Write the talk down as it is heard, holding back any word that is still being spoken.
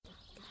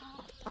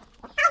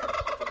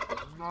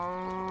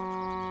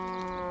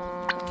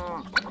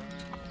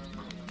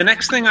The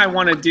next thing I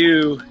want to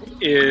do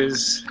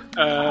is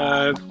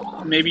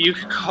maybe you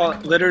could call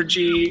it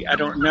liturgy. I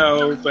don't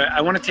know, but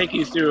I want to take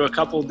you through a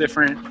couple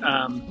different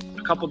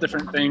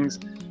things.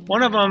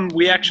 One of them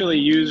we actually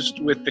used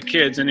with the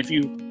kids, and if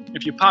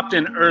you popped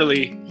in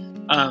early,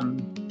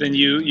 then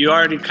you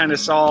already kind of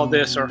saw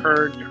this or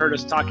heard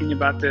us talking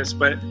about this.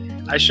 But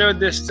I showed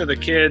this to the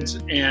kids,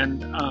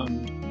 and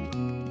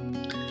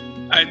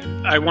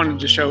I wanted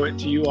to show it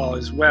to you all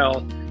as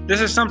well.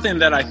 This is something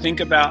that I think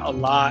about a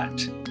lot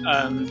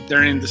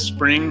during the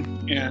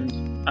spring,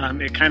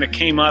 and it kind of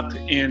came up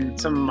in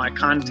some of my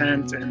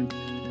content, and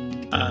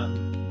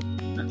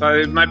I thought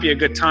it might be a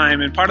good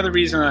time. And part of the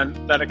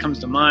reason that it comes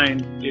to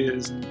mind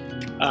is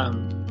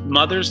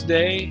Mother's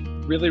Day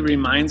really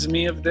reminds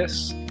me of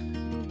this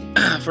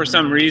for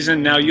some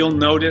reason. Now you'll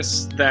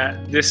notice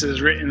that this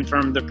is written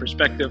from the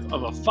perspective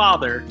of a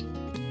father,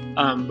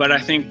 but I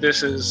think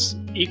this is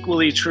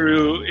equally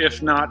true,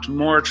 if not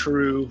more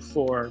true,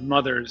 for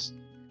mothers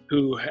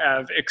who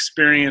have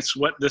experienced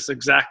what this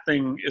exact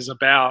thing is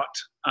about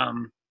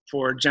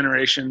for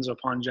generations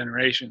upon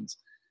generations.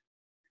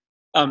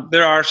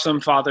 There are some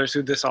fathers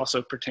who this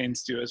also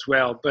pertains to as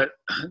well, but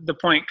the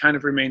point kind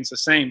of remains the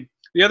same.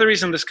 The other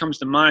reason this comes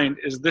to mind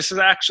is this is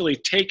actually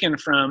taken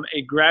from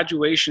a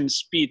graduation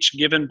speech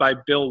given by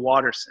Bill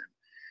Watterson.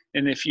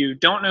 And if you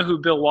don't know who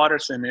Bill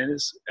Watterson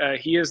is,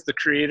 he is the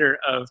creator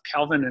of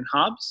Calvin and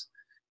Hobbes,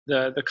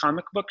 the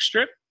comic book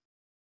strip.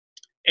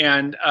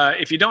 And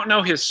if you don't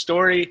know his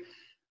story,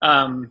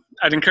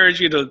 I'd encourage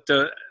you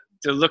to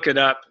look it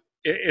up.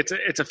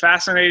 It's a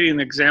fascinating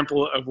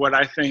example of what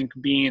I think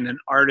being an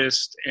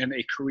artist and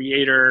a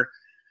creator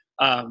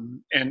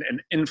and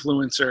an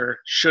influencer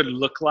should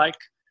look like.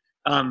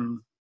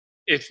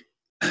 If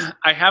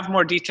I have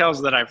more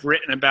details that I've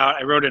written about,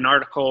 I wrote an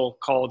article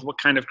called "What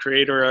Kind of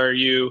Creator Are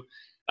You?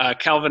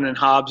 Calvin and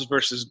Hobbes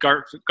versus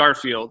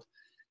Garfield,"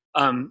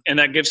 and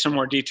that gives some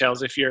more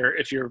details if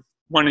you're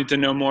wanting to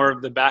know more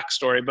of the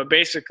backstory. But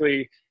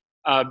basically,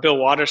 Bill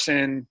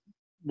Watterson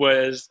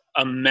was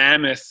a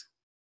mammoth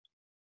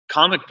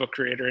comic book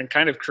creator and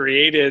kind of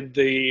created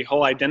the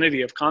whole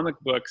identity of comic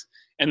books,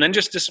 and then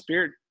just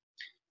disappeared.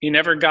 He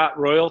never got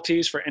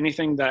royalties for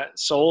anything that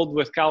sold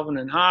with Calvin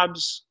and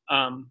Hobbes.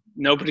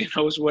 Nobody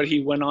knows what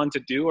he went on to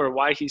do or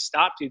why he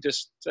stopped. He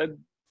just said,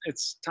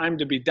 it's time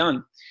to be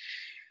done.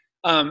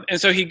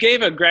 And so he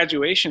gave a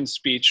graduation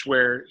speech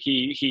where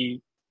he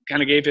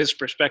kind of gave his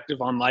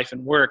perspective on life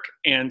and work.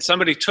 And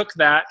somebody took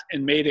that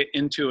and made it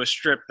into a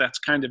strip that's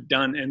kind of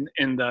done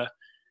in the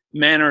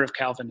manner of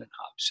Calvin and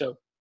Hobbes. So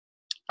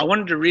I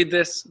wanted to read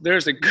this.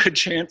 There's a good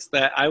chance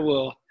that I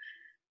will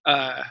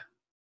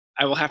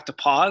have to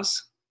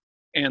pause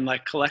and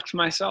collect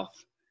myself.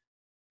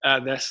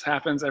 This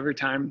happens every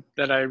time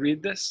that I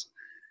read this.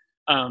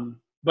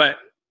 But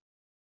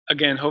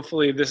again,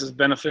 hopefully this is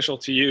beneficial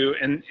to you.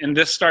 And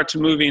this starts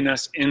moving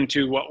us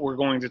into what we're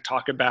going to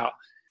talk about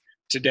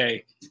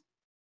today.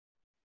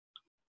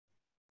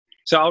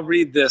 So I'll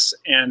read this,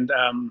 and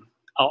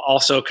I'll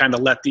also kind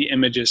of let the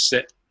images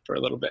sit for a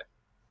little bit.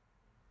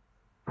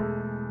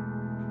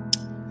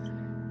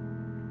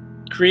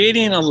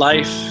 Creating a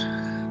life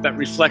that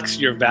reflects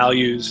your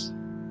values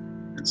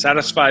and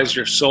satisfies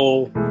your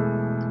soul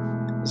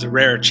is a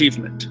rare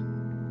achievement.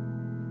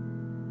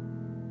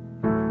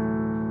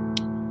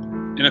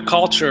 In a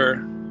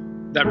culture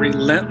that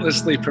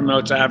relentlessly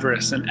promotes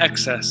avarice and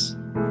excess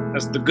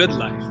as the good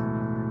life,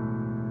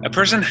 a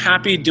person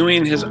happy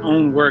doing his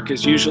own work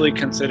is usually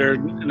considered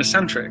an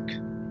eccentric,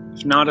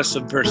 if not a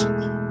subversive.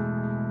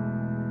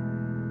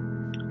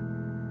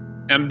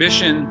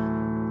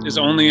 Ambition is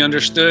only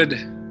understood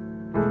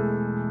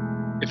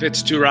if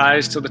it's to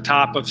rise to the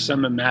top of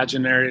some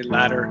imaginary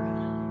ladder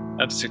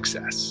of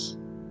success.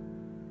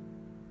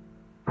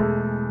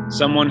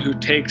 Someone who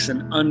takes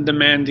an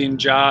undemanding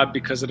job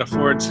because it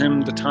affords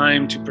him the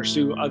time to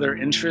pursue other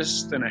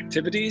interests and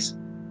activities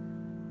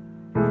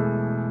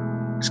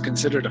is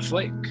considered a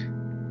flake.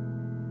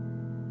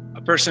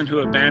 A person who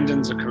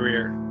abandons a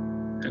career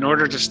in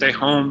order to stay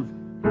home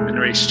and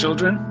raise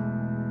children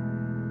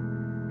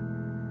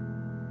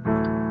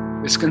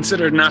is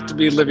considered not to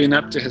be living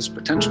up to his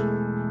potential.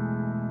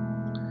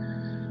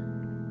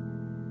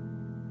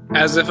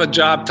 As if a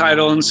job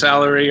title and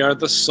salary are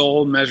the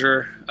sole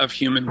measure of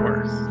human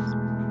worth.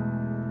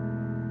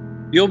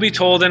 You'll be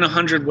told in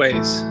 100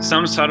 ways,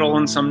 some subtle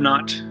and some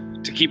not,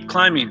 to keep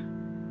climbing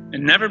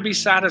and never be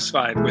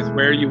satisfied with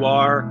where you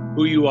are,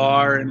 who you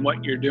are, and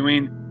what you're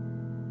doing.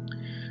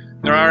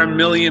 There are a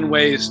million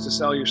ways to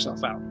sell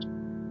yourself out,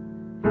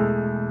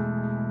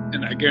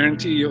 and I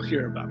guarantee you'll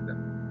hear about them.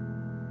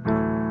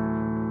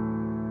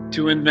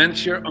 To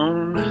invent your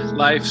own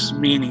life's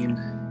meaning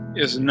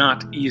is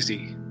not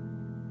easy,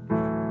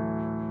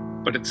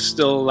 but it's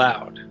still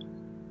allowed.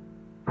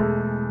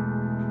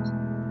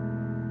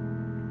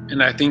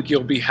 And I think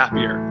you'll be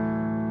happier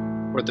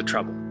for the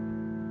trouble.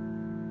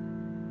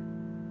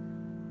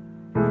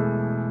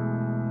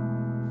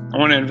 I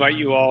want to invite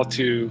you all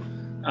to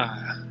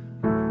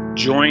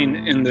join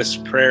in this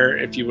prayer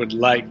if you would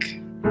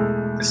like.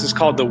 This is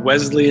called the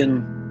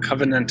Wesleyan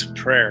Covenant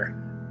Prayer.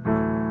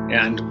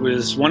 and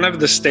was one of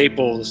the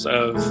staples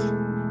of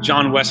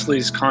John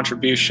Wesley's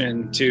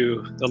contribution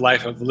to the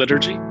life of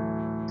liturgy.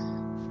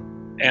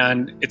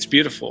 And it's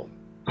beautiful,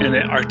 and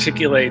it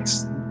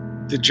articulates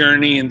the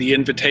journey and the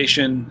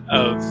invitation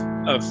of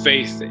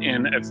faith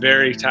in a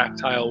very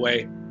tactile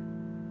way.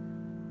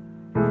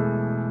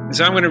 And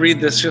so I'm going to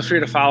read this. Feel free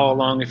to follow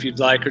along if you'd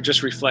like, or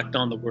just reflect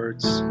on the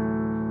words.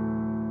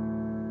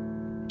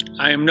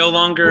 I am no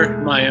longer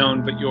my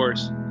own, but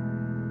yours.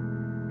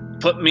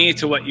 Put me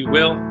to what you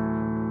will.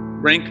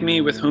 Rank me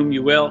with whom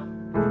you will.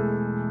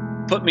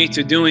 Put me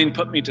to doing,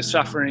 put me to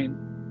suffering.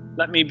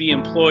 Let me be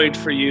employed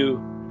for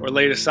you or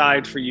laid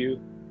aside for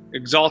you,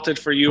 exalted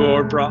for you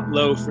or brought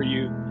low for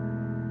you.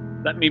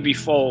 Let me be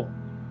full.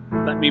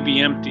 Let me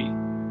be empty.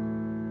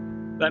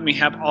 Let me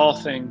have all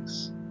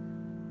things.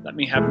 Let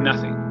me have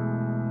nothing.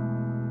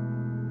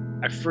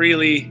 I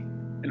freely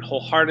and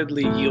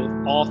wholeheartedly yield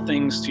all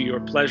things to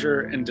your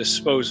pleasure and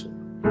disposal.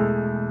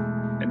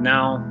 And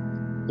now,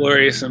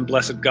 glorious and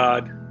blessed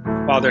God,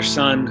 Father,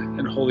 Son,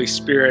 and Holy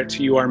Spirit,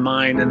 you are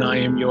mine and I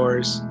am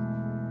yours.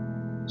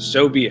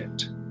 So be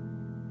it.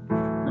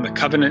 And the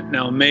covenant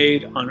now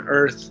made on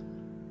earth,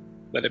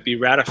 let it be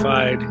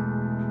ratified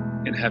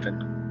in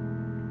heaven.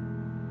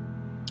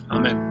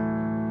 Amen.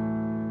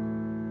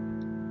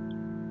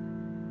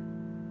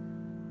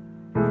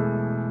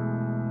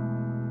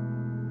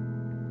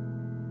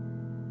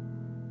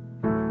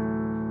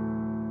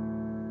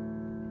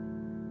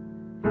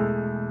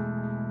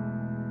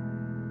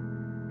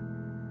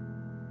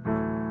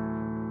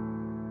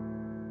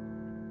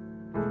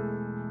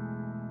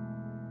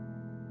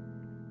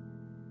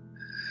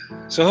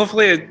 So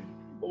hopefully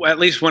at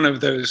least one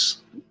of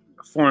those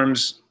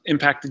forms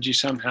impacted you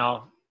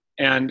somehow.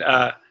 And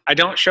I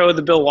don't show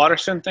the Bill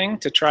Watterson thing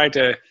to try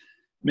to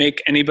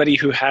make anybody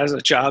who has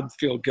a job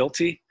feel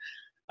guilty,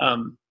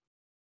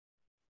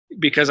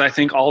 because I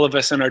think all of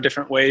us in our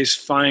different ways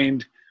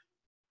find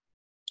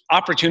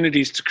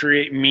opportunities to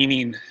create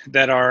meaning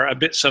that are a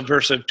bit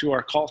subversive to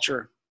our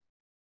culture.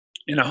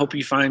 And I hope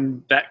you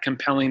find that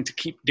compelling to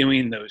keep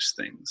doing those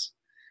things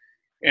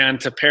and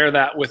to pair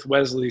that with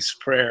Wesley's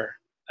prayer.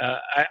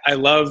 I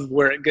love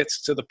where it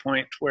gets to the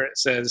point where it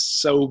says,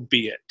 so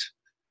be it.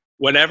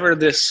 Whatever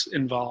this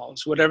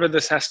involves, whatever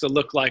this has to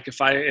look like, if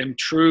I am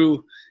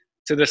true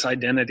to this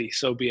identity,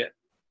 so be it.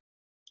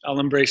 I'll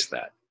embrace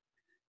that.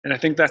 And I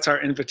think that's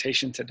our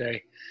invitation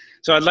today.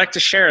 So I'd like to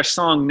share a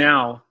song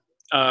now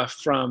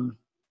from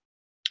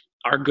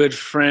our good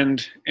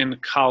friend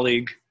and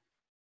colleague,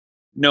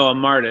 Noah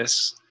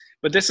Martis.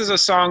 But this is a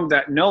song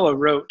that Noah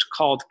wrote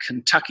called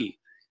Kentucky.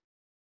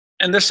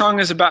 And this song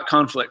is about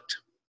conflict.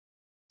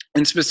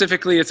 And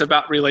specifically, it's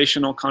about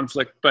relational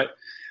conflict, but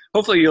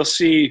hopefully you'll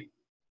see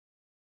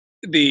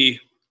the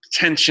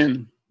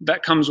tension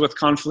that comes with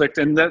conflict,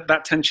 and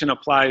that tension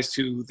applies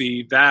to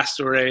the vast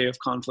array of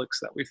conflicts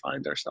that we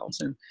find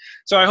ourselves in.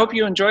 So I hope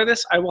you enjoy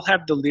this. I will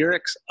have the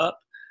lyrics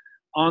up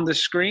on the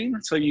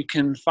screen so you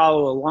can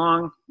follow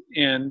along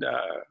and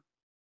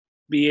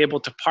be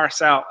able to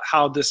parse out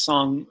how this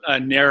song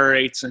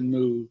narrates and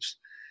moves.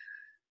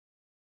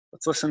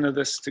 Let's listen to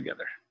this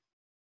together.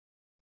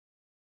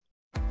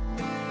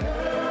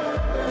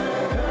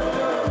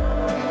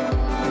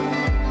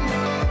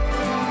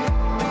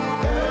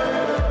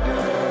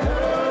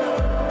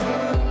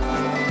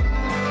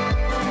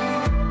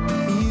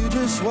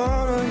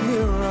 Wanna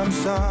hear I'm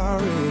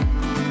sorry,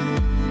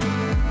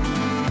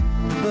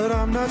 but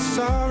I'm not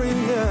sorry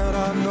yet,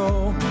 I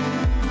know.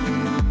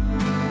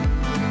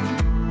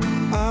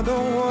 I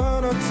don't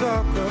wanna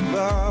talk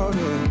about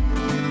it,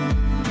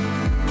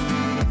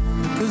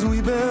 'cause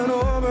we've been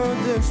over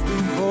this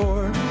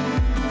before.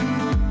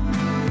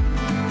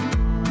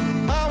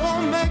 I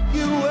won't make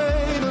you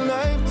wait a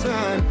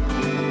lifetime,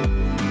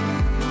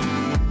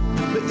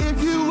 but if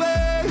you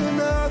wait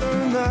another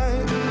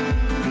night,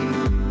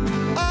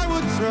 I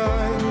would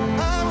try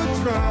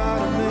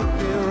to make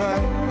it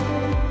right.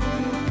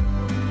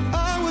 I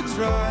would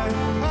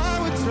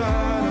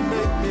try to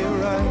make it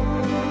right.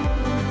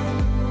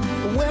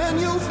 When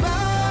you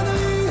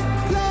finally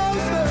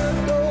close the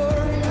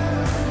door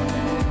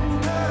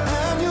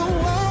and you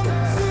won't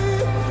see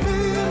me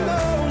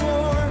no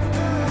more,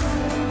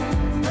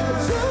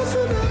 just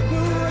when I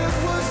knew it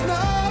was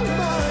not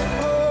my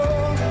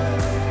fault,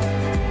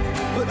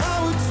 but I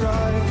would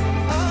try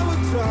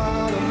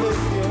to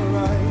make it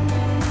right.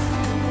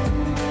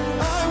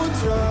 I would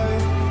try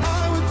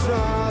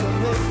to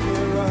make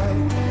it right.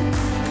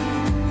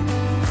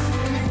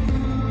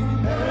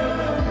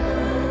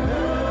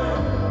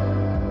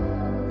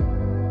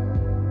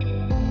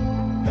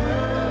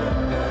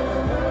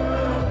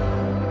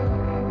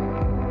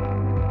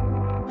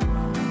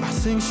 I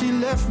think she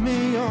left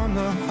me on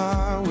the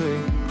highway,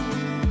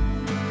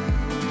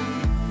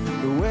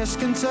 the West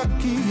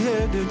Kentucky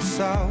headed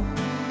south.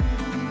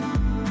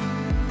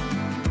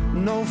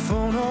 No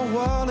phone or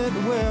wallet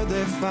where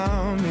they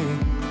found me,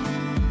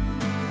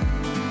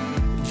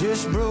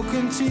 just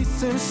broken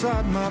teeth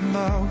inside my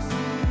mouth.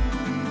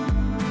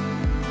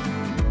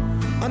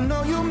 I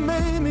know you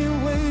made me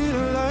wait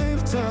a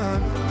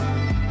lifetime,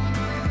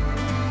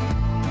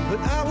 but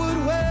I would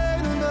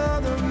wait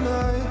another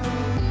night.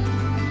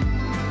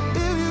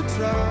 If you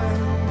try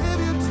to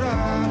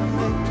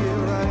make it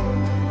right.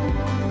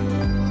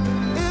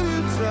 If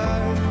you try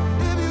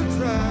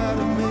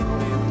to make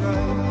it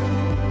right.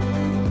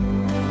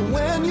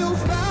 When you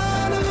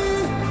finally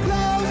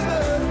close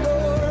the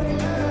door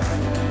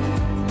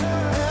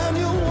and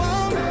you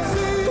won't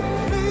see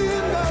me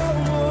no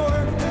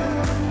more,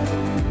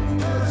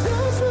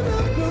 just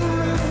remember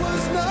it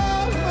was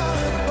not my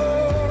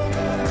fault.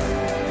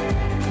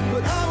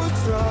 But I would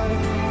try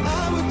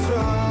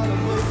to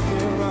make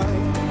it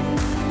right.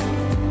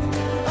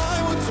 I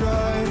would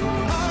try to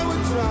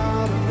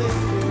make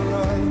it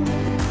right.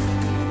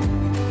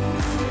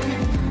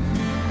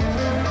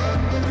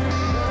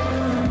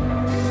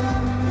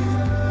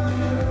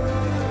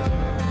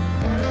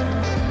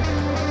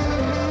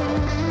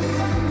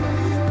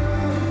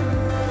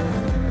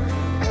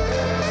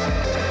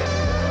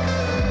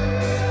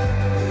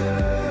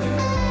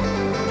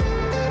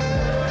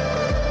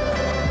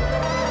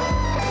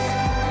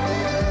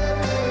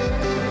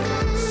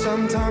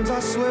 Sometimes I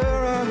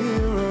swear I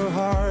hear a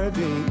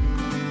heartbeat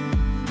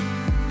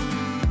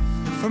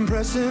from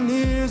pressing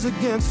ears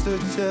against her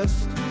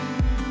chest.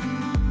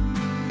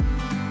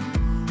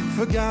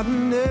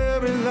 Forgotten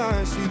every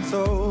lie she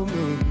told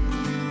me.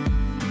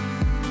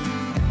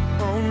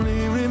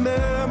 Only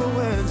remember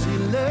when she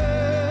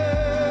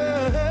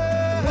left.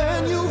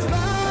 When you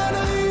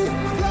finally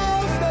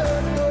close the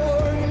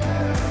door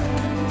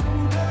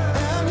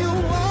and you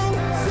won't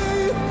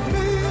see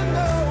me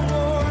no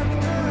more,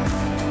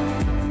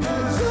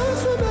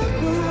 just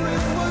remember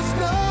it was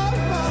not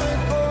my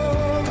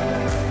fault.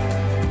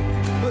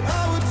 But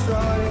I would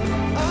try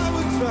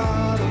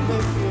to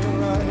make it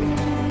right.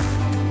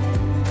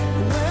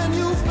 When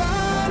you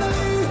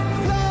finally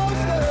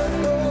close the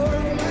door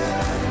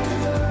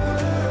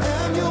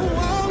and you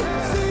won't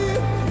see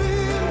me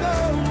no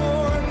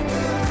more,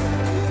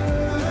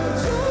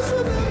 just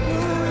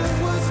remember it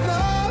was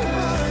not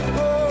my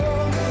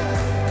fault.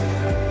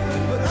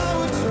 But I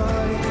would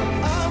try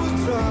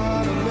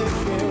to make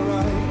it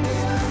right.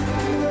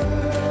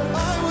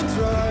 I would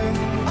try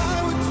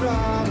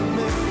to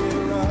make it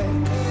right.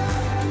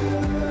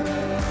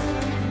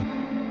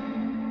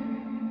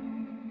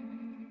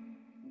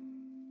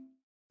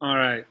 All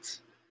right.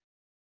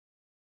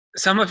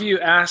 Some of you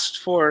asked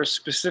for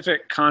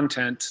specific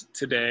content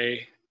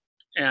today,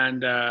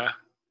 and I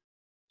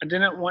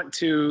didn't want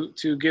to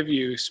give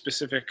you the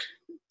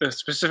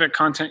specific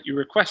content you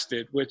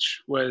requested,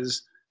 which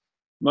was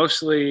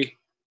mostly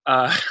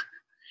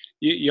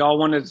you all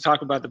wanted to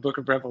talk about the Book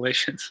of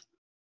Revelations,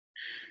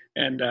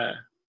 and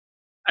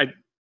I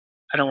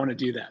don't want to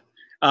do that.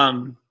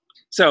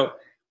 So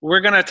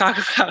we're going to talk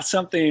about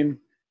something.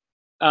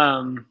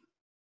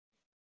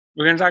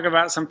 We're going to talk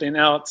about something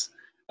else.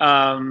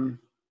 I'm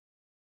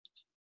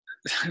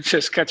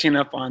just catching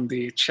up on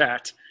the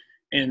chat.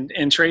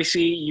 And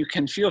Tracy, you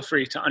can feel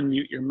free to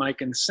unmute your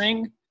mic and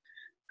sing.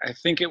 I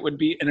think it would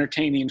be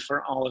entertaining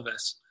for all of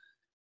us.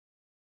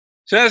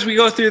 So as we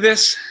go through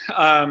this,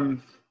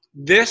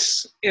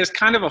 this is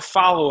kind of a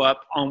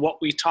follow-up on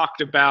what we talked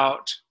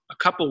about a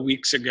couple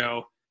weeks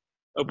ago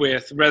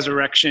with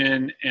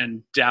resurrection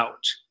and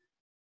doubt.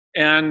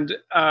 And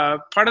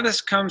part of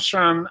this comes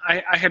from,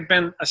 I had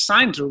been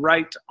assigned to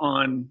write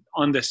on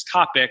this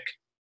topic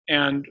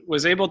and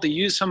was able to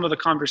use some of the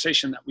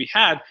conversation that we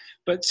had,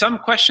 but some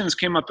questions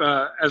came up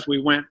as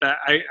we went that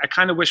I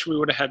kind of wish we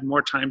would have had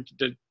more time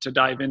to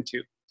dive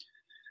into.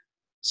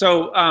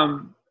 So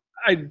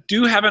I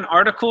do have an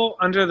article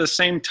under the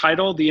same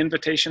title, The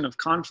Invitation of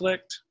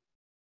Conflict.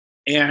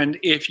 And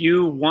if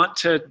you want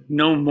to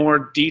know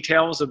more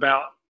details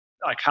about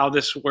like how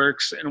this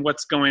works and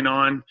what's going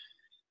on,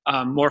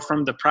 more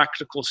from the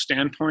practical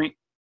standpoint,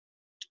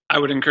 I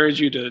would encourage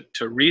you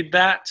to read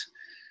that.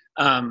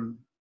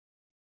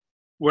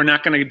 We're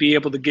not going to be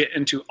able to get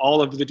into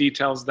all of the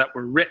details that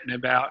were written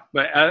about,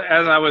 but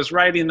as I was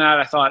writing that,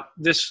 I thought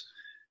this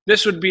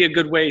would be a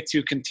good way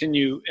to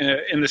continue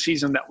in the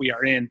season that we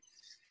are in.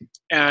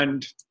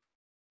 And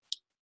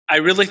I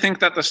really think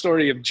that the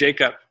story of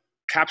Jacob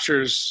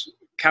captures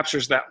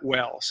that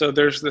well. So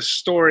there's this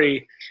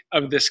story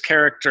of this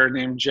character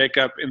named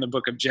Jacob in the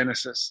book of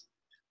Genesis.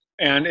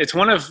 And it's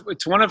one of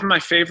my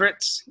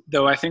favorites,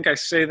 though I think I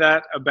say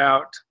that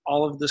about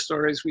all of the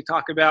stories we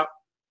talk about.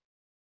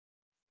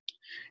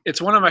 It's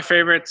one of my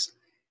favorites,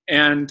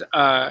 and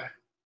I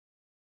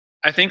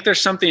think there's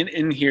something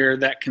in here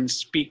that can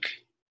speak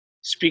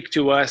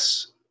to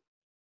us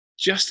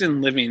just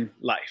in living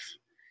life.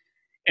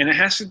 And it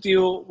has to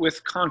deal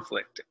with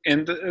conflict.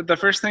 And the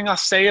first thing I'll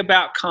say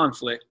about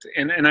conflict,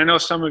 and I know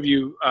some of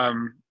you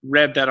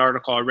read that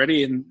article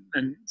already, and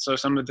so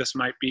some of this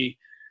might be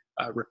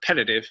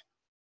repetitive,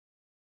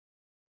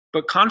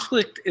 but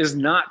conflict is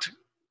not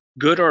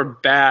good or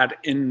bad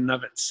in and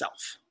of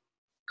itself.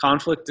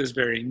 Conflict is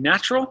very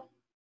natural.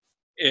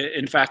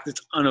 In fact,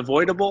 it's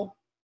unavoidable,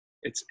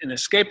 it's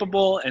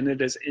inescapable, and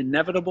it is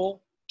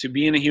inevitable to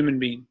being a human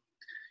being.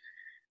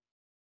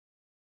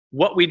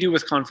 what we do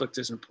with conflict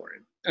is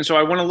important. And so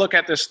I want to look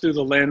at this through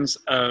the lens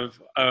of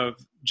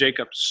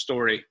Jacob's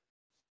story.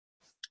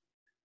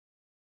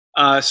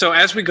 So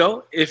as we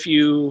go, if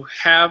you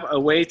have a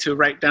way to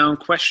write down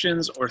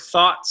questions or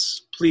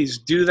thoughts, please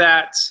do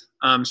that.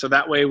 So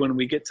that way when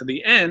we get to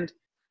the end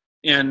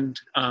and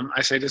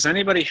I say, does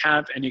anybody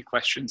have any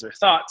questions or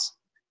thoughts?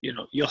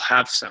 You'll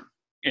have some,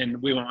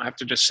 and we won't have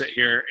to just sit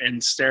here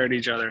and stare at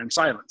each other in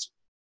silence,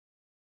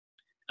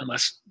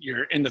 unless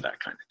you're into that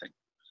kind of thing.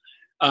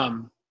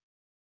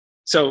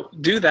 So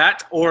do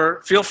that,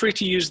 or feel free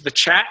to use the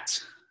chat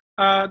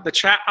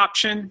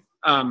option.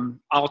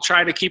 I'll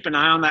try to keep an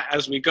eye on that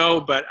as we go,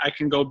 but I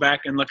can go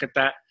back and look at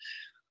that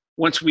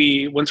once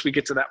we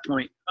get to that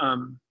point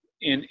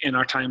in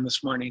our time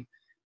this morning.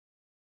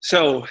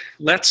 So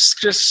let's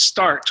just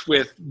start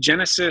with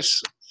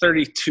Genesis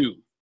 32.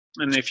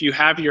 And if you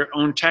have your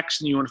own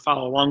text and you want to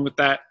follow along with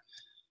that,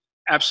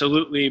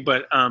 absolutely.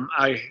 But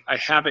I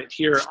have it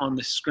here on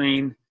the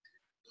screen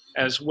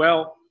as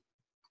well.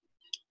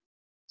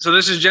 So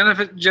this is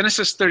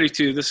Genesis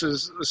 32. This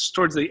is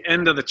towards the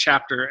end of the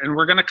chapter, and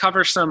we're going to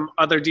cover some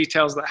other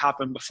details that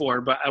happened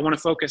before, but I want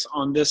to focus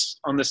on this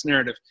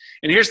narrative.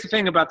 And here's the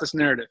thing about this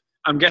narrative.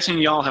 I'm guessing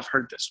y'all have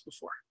heard this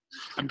before.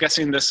 I'm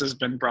guessing this has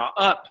been brought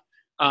up.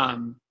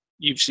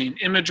 You've seen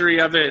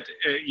imagery of it.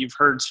 You've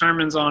heard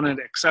sermons on it,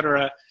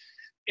 etc.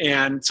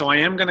 And so I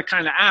am going to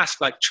kind of ask,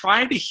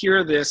 try to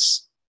hear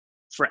this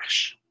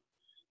fresh.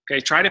 Okay,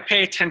 try to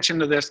pay attention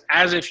to this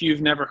as if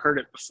you've never heard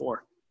it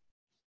before.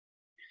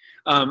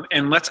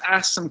 And let's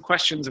ask some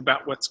questions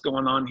about what's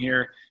going on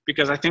here,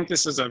 because I think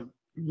this is a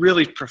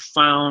really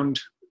profound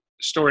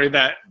story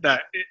that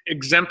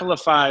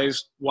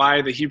exemplifies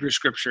why the Hebrew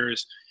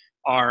scriptures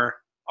are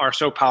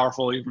so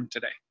powerful even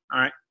today.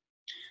 All right.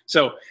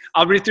 So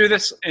I'll read through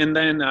this, and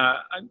then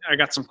I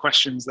got some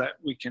questions that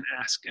we can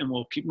ask, and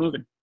we'll keep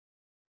moving.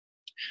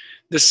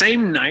 The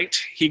same night,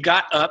 he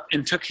got up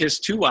and took his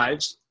 2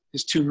 wives,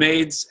 his 2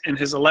 maids, and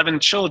his 11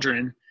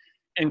 children,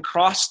 and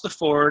crossed the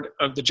ford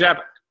of the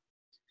Jabbok.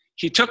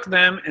 He took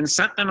them and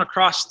sent them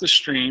across the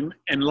stream,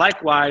 and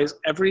likewise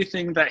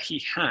everything that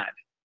he had.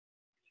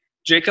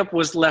 Jacob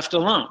was left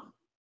alone,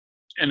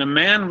 and a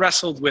man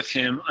wrestled with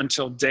him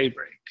until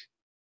daybreak.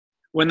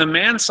 When the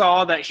man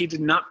saw that he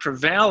did not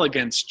prevail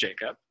against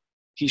Jacob,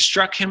 he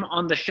struck him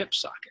on the hip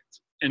socket,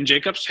 and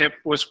Jacob's hip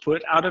was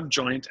put out of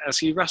joint as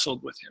he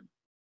wrestled with him.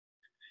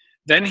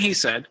 Then he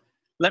said,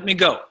 "Let me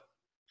go,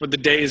 for the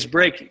day is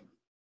breaking."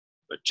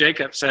 But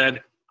Jacob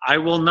said, "I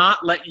will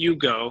not let you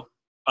go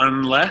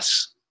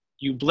unless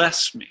you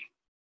bless me."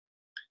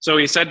 So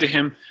he said to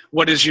him,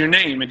 "What is your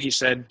name?" And he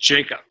said,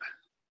 "Jacob."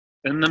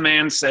 Then the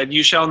man said,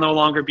 "You shall no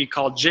longer be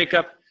called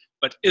Jacob,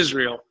 but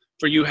Israel,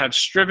 for you have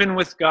striven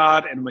with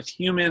God and with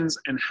humans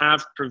and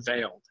have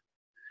prevailed."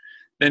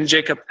 Then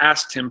Jacob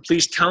asked him,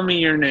 "Please tell me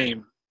your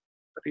name."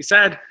 But he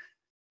said,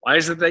 "Why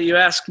is it that you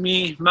ask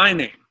me my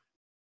name?"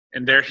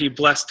 And there he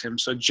blessed him.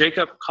 So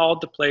Jacob called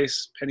the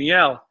place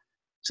Peniel,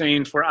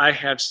 saying, "For I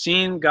have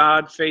seen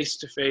God face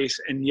to face,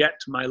 and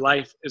yet my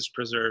life is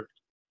preserved."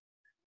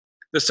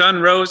 The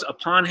sun rose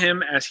upon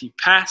him as he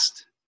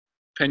passed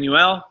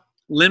Peniel,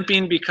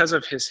 limping because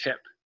of his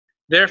hip.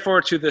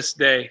 Therefore to this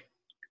day,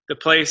 the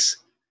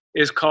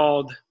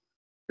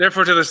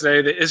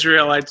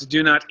Israelites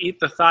do not eat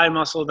the thigh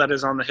muscle that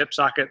is on the hip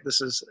socket. This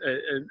is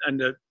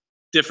a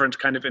different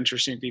kind of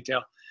interesting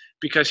detail,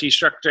 because he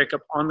struck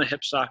Jacob on the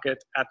hip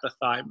socket at the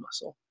thigh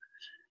muscle.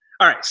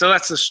 All right, so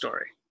that's the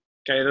story.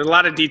 Okay, there's a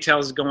lot of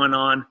details going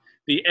on.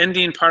 The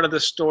ending part of the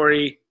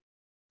story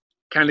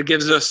kind of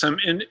gives us some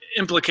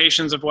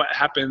implications of what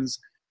happens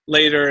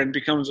later and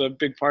becomes a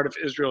big part of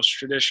Israel's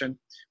tradition.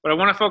 But I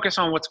want to focus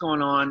on what's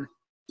going on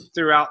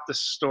throughout the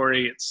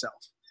story itself.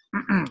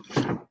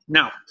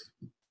 Now,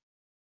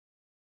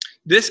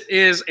 this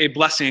is a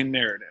blessing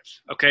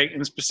narrative, okay?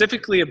 And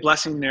specifically a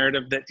blessing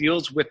narrative that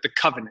deals with the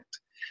covenant.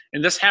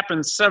 And this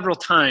happens several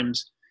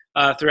times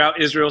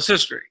throughout Israel's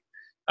history.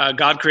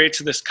 God creates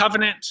this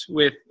covenant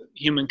with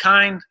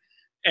humankind,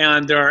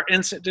 and there are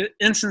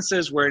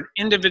instances where an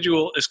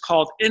individual is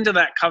called into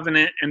that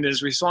covenant and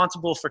is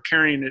responsible for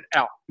carrying it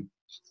out.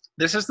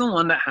 This is the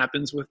one that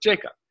happens with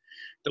Jacob.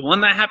 The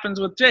one that happens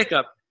with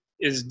Jacob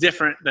is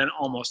different than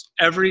almost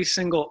every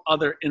single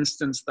other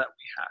instance that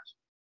we have.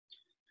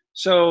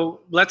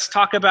 So let's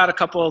talk about a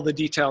couple of the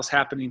details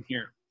happening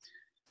here.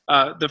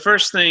 The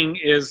first thing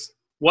is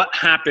what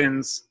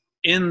happens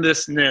in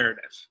this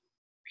narrative.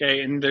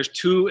 Okay, and there's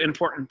 2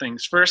 important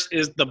things. First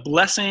is the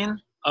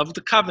blessing of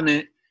the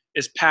covenant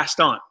is passed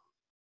on.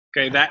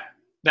 Okay,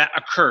 that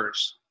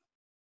occurs.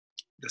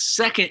 The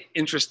second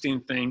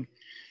interesting thing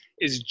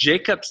is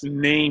Jacob's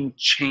name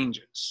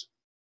changes.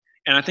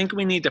 And I think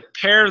we need to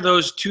pair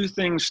those 2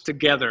 things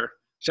together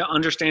to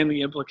understand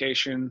the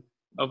implication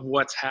of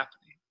what's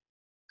happening.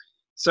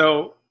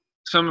 So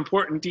some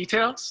important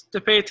details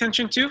to pay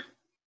attention to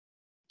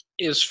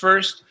is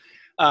first,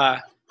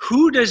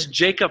 who does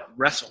Jacob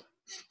wrestle?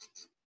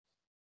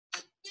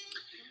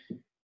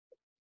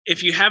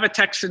 If you have a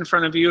text in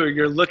front of you or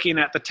you're looking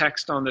at the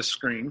text on the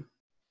screen,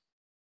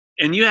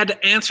 and you had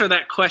to answer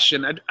that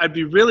question, I'd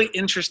be really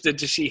interested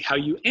to see how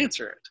you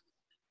answer it,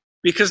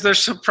 because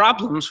there's some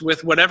problems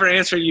with whatever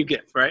answer you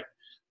give, right?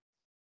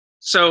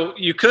 So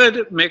you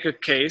could make a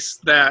case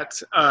that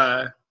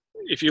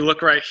if you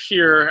look right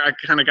here, I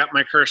kind of got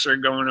my cursor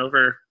going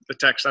over the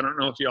text. I don't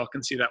know if you all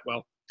can see that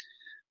well.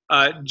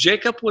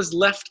 Jacob was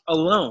left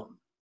alone.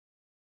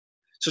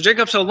 So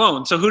Jacob's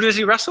alone. So who does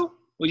he wrestle?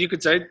 Well, you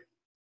could say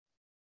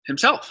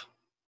himself.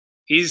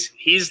 He's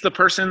the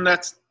person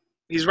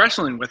he's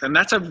wrestling with. And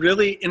that's a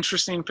really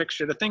interesting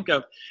picture to think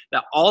of,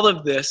 that all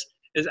of this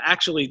is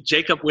actually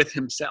Jacob with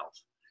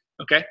himself.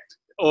 Okay?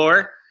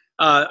 Or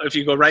if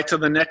you go right to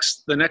the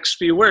next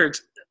few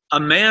words, a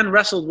man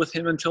wrestled with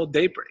him until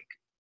daybreak.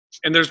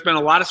 And there's been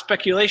a lot of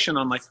speculation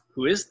on, like,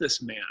 who is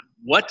this man?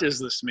 What is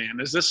this man?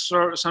 Is this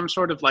some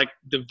sort of like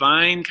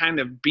divine kind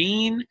of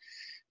being?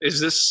 Is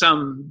this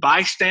some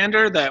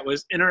bystander that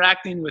was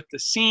interacting with the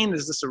scene?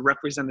 Is this a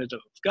representative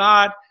of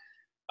God?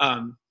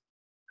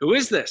 Who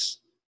is this?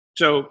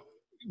 So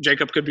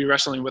Jacob could be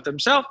wrestling with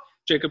himself.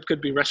 Jacob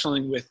could be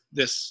wrestling with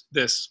this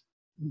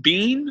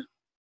being.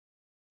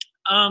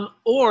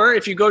 Or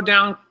if you go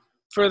down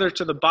further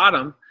to the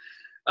bottom,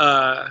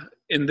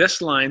 in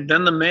this line,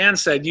 then the man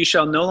said, "You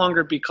shall no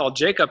longer be called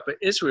Jacob, but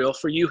Israel,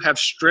 for you have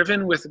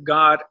striven with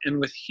God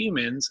and with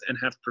humans and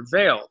have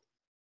prevailed."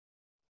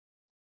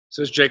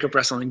 So it's Jacob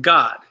wrestling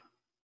God.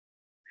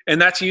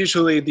 And that's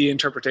usually the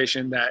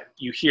interpretation that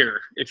you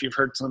hear. If you've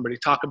heard somebody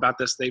talk about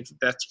this,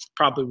 that's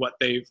probably what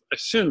they've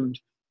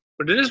assumed.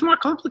 But it is more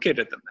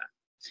complicated than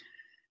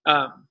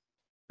that.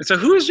 And so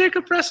who is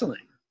Jacob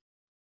wrestling?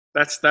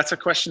 That's a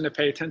question to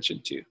pay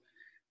attention to.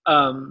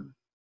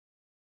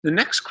 The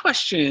next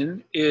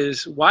question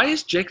is, why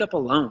is Jacob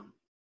alone?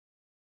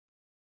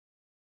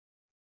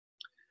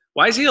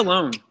 Why is he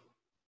alone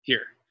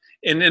here?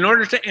 And in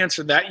order to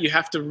answer that, you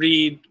have to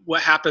read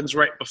what happens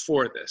right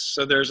before this.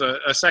 So there's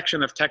a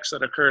section of text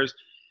that occurs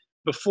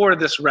before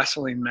this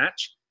wrestling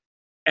match.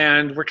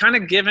 And we're kind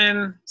of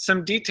given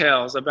some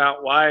details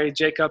about why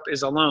Jacob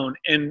is alone.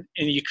 And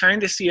you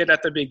kind of see it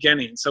at the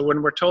beginning. So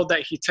when we're told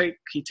that he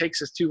takes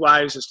his 2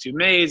 wives, his 2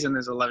 maids, and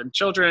his 11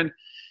 children,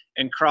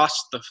 and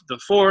crossed the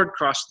ford,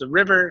 crossed the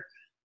river,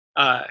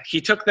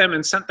 he took them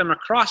and sent them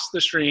across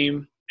the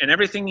stream and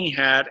everything he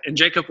had, and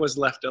Jacob was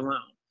left alone.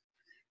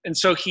 And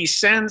so he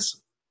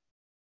sends,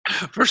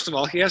 first of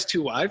all, he has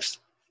 2 wives.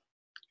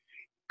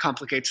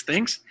 Complicates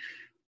things.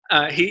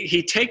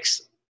 He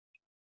takes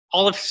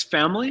all of his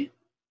family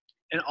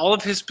and all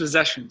of his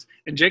possessions.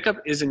 And Jacob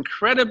is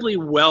incredibly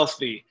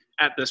wealthy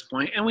at this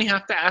point, and we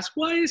have to ask,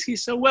 why is he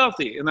so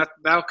wealthy? And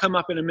that'll come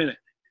up in a minute.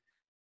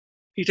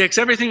 He takes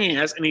everything he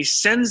has and he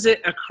sends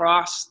it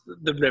across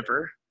the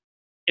river,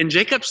 and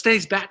Jacob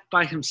stays back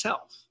by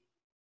himself.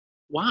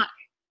 Why?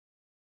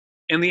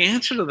 And the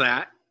answer to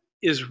that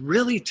is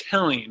really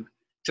telling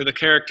to the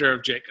character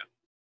of Jacob.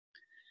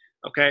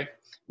 Okay?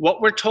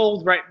 What we're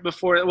told right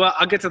before, well,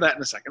 I'll get to that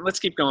in a second. Let's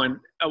keep going.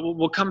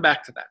 We'll come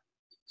back to that.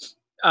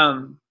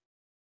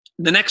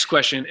 The next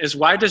question is,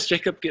 why does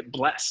Jacob get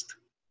blessed?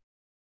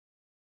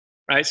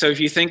 Right? So if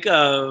you think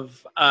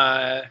of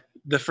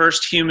the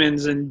first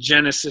humans in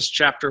Genesis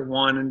chapter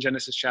 1 and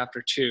Genesis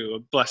chapter 2, a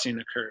blessing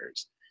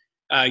occurs.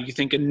 You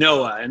think of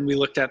Noah, and we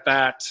looked at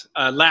that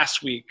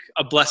last week.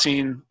 A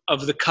blessing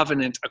of the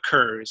covenant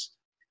occurs.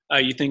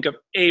 You think of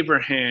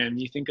Abraham,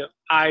 you think of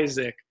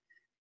Isaac,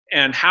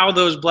 and how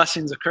those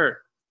blessings occur.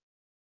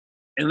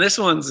 And this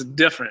one's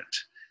different.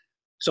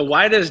 So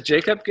why does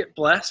Jacob get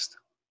blessed?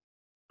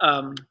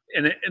 And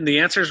the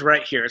answer is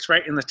right here. It's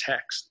right in the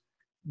text.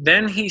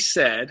 Then he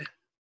said,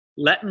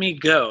 "Let me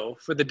go,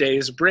 for the day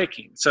is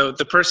breaking." So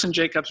the person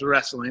Jacob's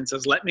wrestling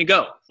says, "Let me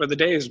go, for the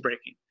day is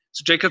breaking."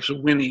 So Jacob's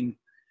winning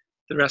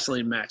the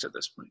wrestling match at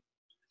this point.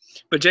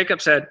 But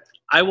Jacob said,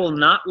 "I will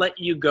not let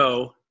you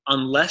go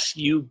unless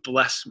you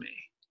bless me."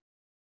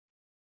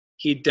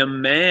 He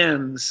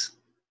demands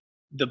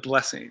the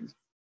blessing.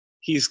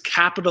 He's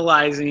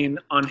capitalizing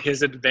on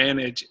his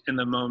advantage in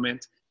the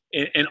moment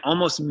and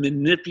almost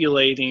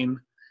manipulating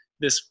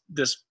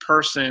this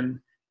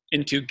person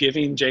into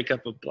giving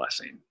Jacob a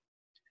blessing.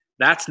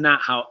 That's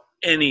not how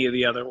any of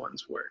the other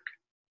ones work.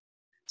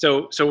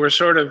 So we're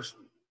sort of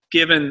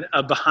given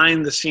a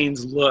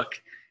behind-the-scenes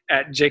look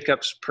at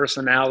Jacob's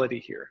personality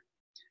here.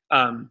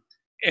 And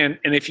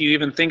if you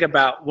even think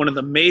about one of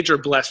the major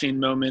blessing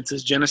moments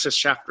is Genesis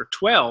chapter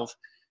 12,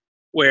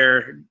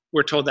 where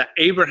we're told that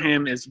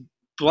Abraham is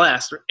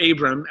blessed, or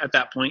Abram at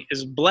that point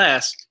is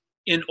blessed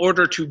in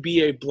order to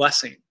be a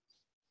blessing.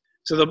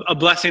 So a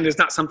blessing is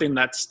not something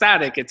that's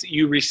static. It's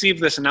you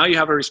receive this and now you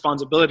have a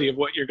responsibility of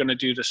what you're going to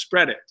do to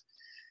spread it.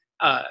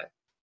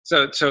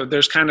 So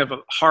there's kind of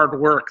a hard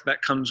work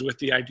that comes with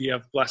the idea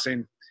of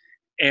blessing.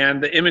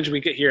 And the image we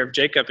get here of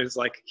Jacob is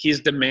like he's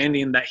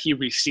demanding that he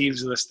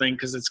receives this thing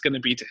because it's going to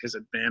be to his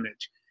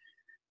advantage.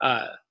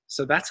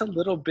 So that's a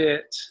little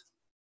bit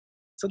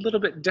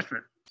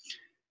different.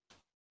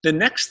 The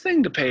next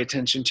thing to pay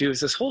attention to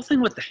is this whole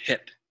thing with the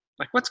hip.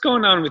 Like, what's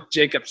going on with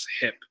Jacob's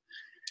hip?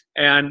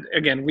 And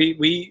again,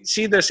 we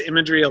see this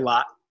imagery a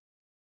lot.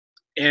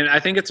 And I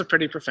think it's a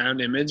pretty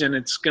profound image, and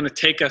it's going to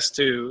take us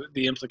to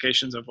the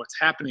implications of what's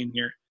happening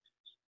here.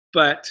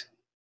 But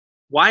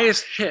why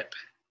is hip?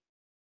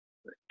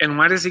 And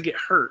why does he get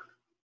hurt?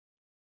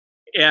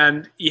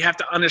 And you have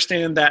to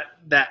understand that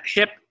that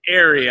hip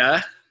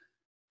area,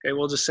 okay,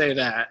 we'll just say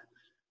that,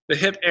 the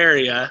hip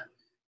area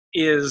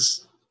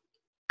is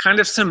kind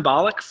of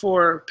symbolic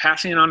for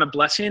passing on a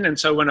blessing. And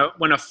so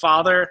when a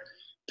father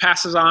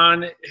passes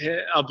on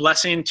a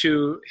blessing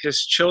to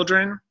his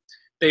children,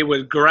 they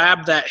would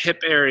grab that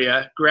hip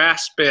area,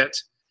 grasp it,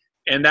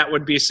 and that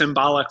would be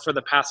symbolic for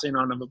the passing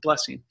on of a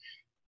blessing.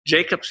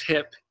 Jacob's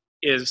hip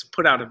is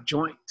put out of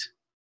joint,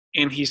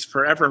 and he's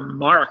forever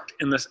marked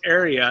in this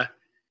area,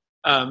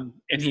 and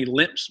he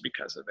limps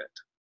because of it.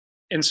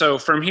 And so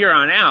from here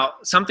on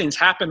out, something's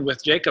happened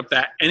with Jacob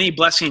that any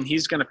blessing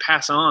he's going to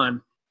pass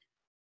on,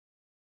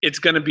 it's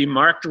going to be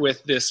marked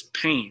with this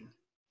pain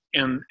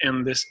and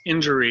this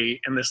injury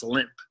and this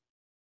limp.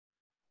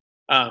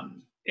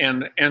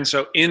 And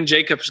so in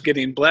Jacob's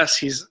getting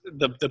blessed,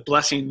 the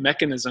blessing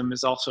mechanism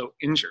is also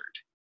injured.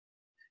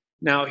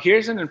 Now,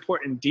 here's an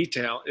important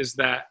detail, is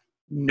that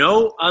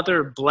no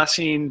other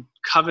blessing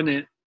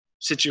covenant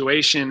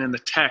situation in the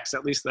text,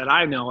 at least that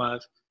I know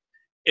of,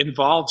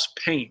 involves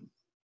pain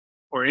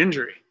or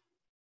injury.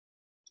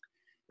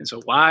 And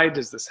so why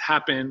does this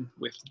happen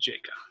with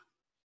Jacob?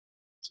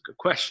 It's a good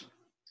question.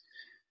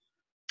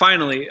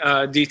 Finally,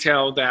 a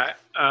detail that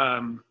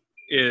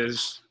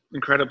is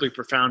incredibly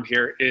profound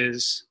here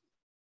is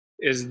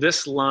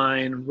this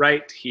line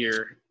right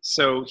here.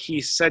 So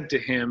he said to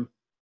him,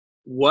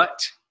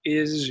 "What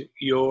is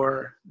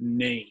your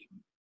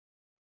name?"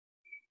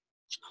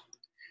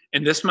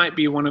 And this might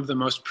be one of the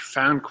most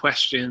profound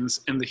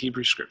questions in the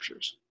Hebrew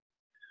Scriptures.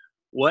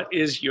 What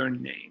is your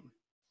name?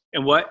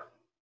 And what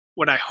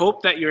I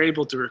hope that you're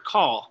able to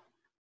recall,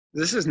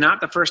 this is not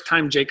the first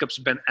time Jacob's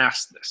been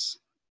asked this.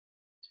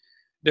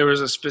 There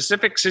was a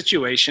specific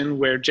situation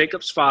where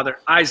Jacob's father,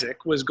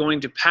 Isaac, was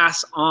going to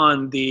pass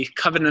on the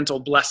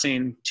covenantal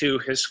blessing to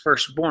his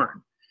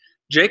firstborn.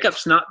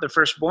 Jacob's not the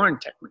firstborn,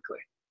 technically.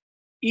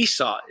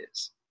 Esau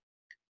is.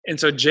 And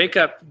so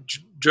Jacob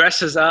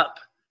dresses up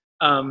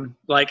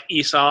like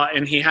Esau,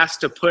 and he has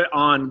to put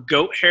on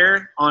goat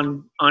hair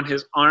on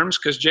his arms,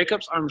 because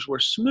Jacob's arms were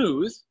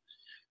smooth,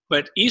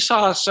 but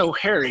Esau is so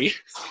hairy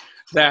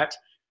that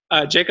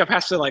Jacob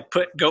has to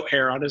put goat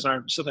hair on his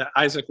arms so that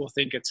Isaac will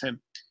think it's him.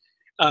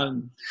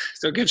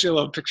 So it gives you a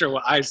little picture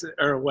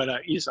of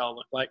what Esau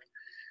looked like.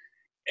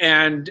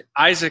 And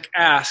Isaac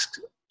asked,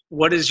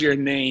 "What is your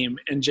name?"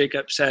 And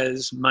Jacob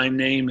says, "My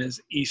name is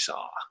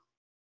Esau."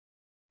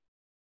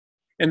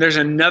 And there's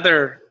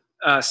another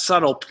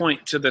subtle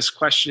point to this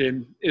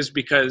question, is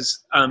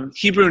because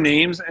Hebrew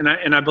names,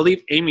 and I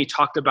believe Amy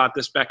talked about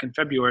this back in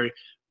February,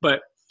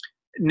 but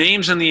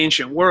names in the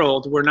ancient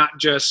world were not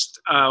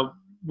just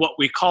what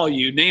we call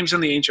you. Names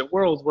in the ancient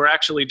world were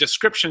actually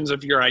descriptions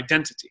of your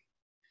identity.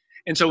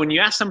 And so when you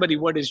ask somebody,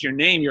 "What is your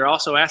name?" you're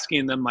also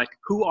asking them,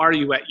 who are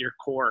you at your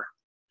core?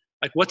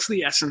 What's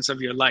the essence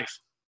of your life?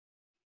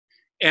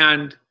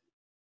 And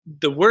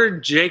the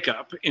word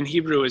Jacob in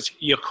Hebrew is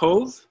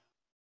Yaakov.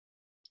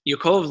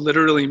 Yaakov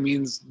literally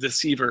means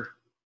deceiver,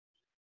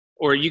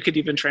 or you could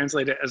even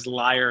translate it as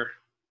liar,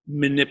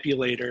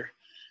 manipulator.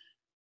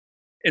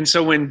 And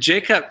so when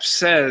Jacob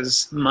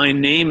says, "My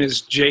name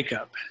is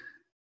Jacob,"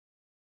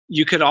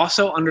 you could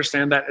also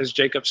understand that as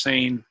Jacob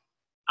saying,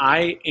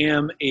 "I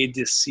am a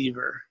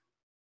deceiver."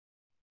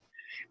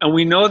 And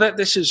we know that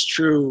this is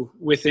true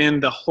within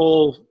the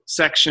whole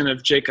section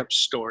of Jacob's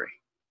story.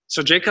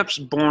 So Jacob's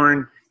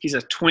born, he's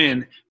a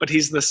twin, but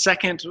he's the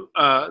second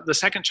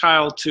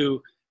child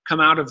to come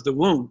out of the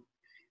womb.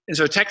 And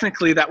so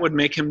technically that would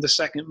make him the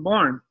second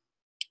born.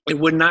 It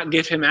would not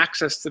give him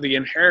access to the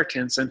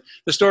inheritance. And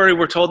the story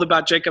we're told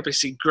about Jacob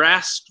is he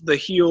grasped the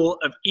heel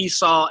of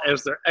Esau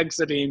as they're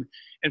exiting.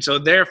 And so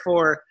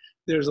therefore,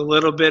 there's a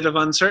little bit of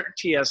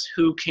uncertainty as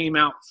who came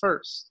out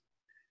first.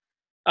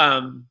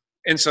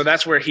 And so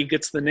that's where he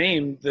gets the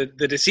name, the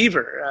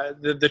deceiver,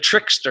 the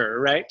trickster,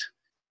 right?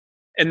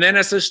 And then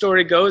as the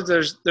story goes,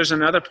 there's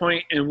another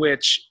point in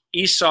which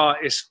Esau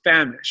is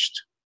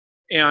famished.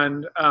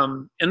 And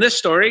in this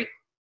story,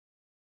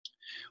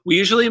 we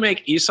usually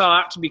make Esau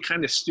out to be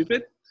kind of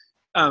stupid,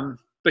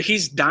 but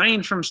he's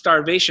dying from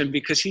starvation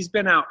because he's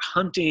been out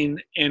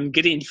hunting and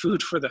getting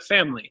food for the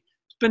family.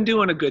 He's been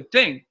doing a good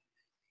thing.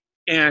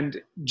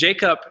 And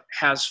Jacob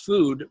has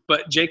food,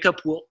 but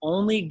Jacob will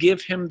only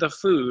give him the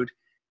food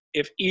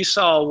if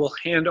Esau will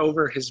hand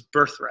over his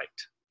birthright.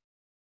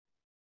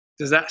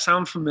 Does that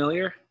sound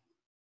familiar?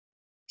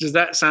 Does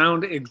that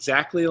sound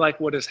exactly like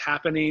what is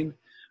happening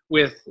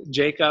with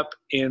Jacob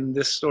in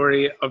this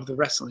story of the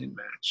wrestling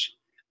match?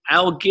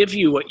 I'll give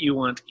you what you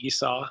want,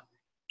 Esau,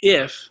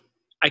 if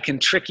I can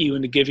trick you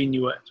into giving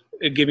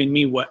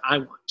me what I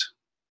want.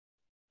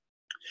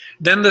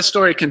 Then the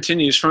story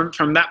continues.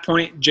 From that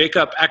point,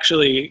 Jacob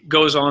actually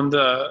goes on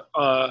the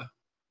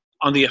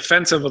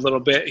offensive a little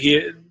bit.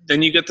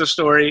 Then you get the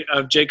story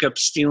of Jacob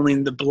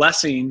stealing the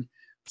blessing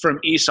from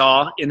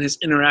Esau in his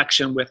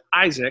interaction with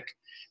Isaac.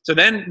 So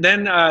then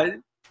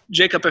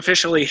Jacob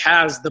officially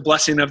has the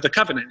blessing of the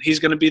covenant. He's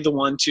going to be the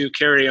one to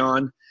carry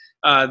on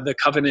the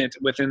covenant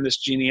within this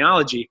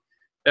genealogy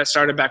that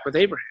started back with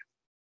Abraham.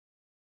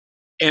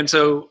 And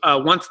so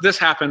once this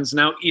happens,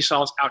 now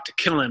Esau's out to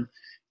kill him.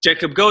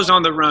 Jacob goes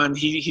on the run.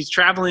 He's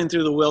traveling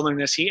through the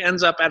wilderness. He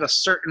ends up at a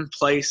certain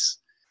place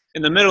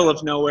in the middle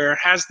of nowhere,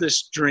 has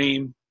this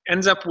dream,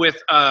 ends up with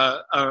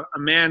a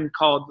man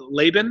called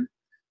Laban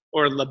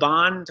or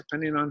Laban,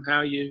 depending on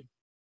how you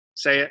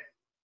say it.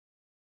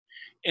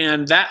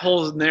 And that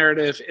whole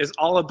narrative is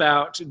all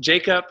about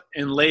Jacob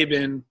and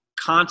Laban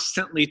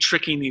constantly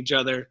tricking each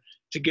other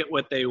to get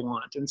what they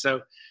want. And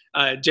so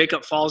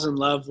Jacob falls in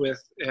love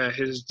with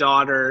his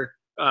daughter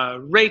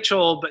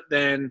Rachel, but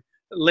then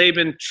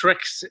Laban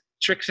tricks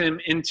him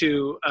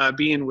into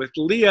being with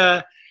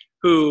Leah,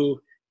 who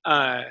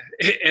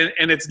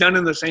and it's done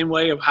in the same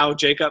way of how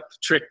Jacob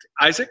tricked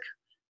Isaac,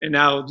 and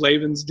now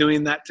Laban's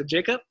doing that to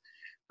Jacob.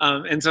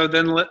 And so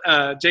then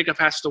Jacob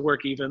has to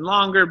work even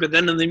longer, but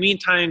then in the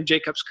meantime,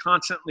 Jacob's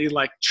constantly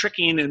like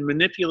tricking and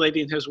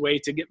manipulating his way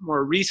to get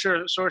more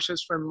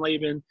resources from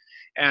Laban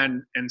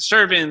and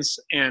servants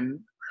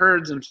and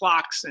herds and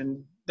flocks,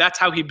 and that's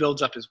how he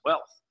builds up his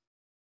wealth.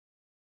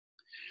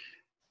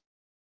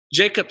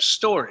 Jacob's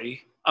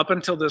story up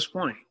until this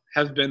point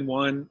has been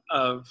one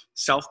of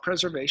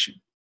self-preservation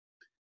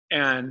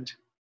and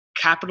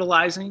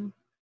capitalizing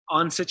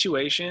on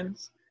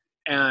situations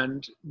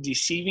and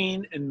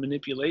deceiving and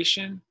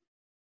manipulation.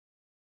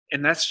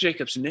 And that's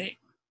Jacob's name.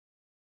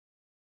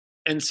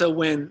 And so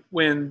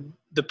when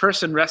the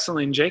person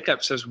wrestling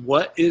Jacob says,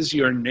 "What is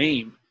your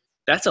name?"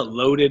 that's a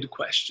loaded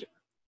question.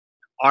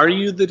 Are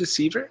you the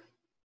deceiver?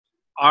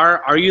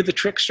 Are you the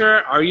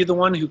trickster? Are you the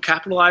one who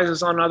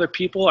capitalizes on other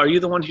people? Are you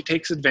the one who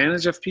takes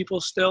advantage of people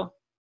still?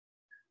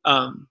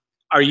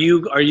 Are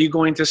you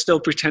going to still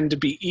pretend to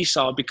be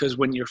Esau because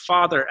when your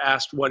father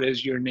asked, "What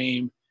is your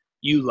name?"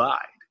 you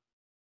lied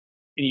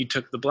and you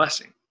took the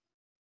blessing?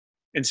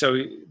 And so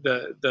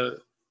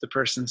the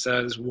person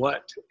says,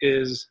 "What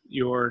is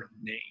your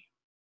name?"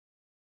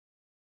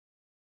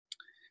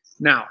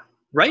 Now,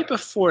 right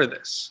before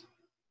this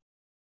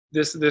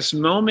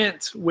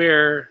moment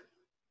where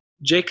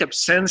Jacob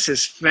sends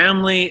his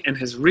family and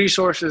his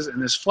resources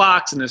and his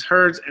flocks and his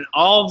herds and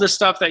all of the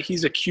stuff that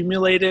he's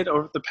accumulated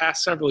over the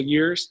past several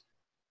years,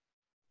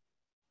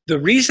 the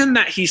reason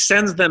that he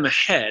sends them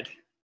ahead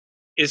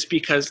is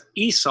because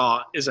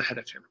Esau is ahead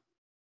of him.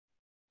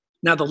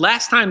 Now, the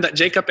last time that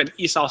Jacob and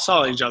Esau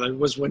saw each other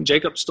was when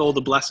Jacob stole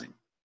the blessing.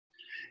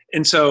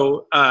 And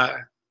so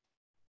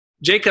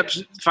Jacob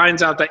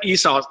finds out that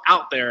Esau is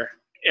out there,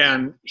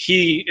 and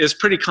he is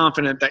pretty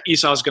confident that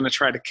Esau is going to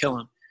try to kill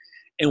him.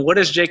 And what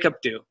does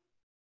Jacob do?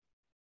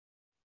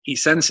 He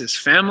sends his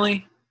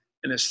family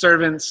and his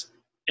servants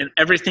and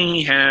everything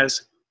he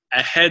has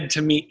ahead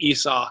to meet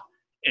Esau,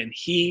 and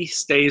he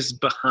stays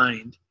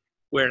behind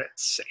where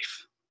it's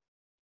safe.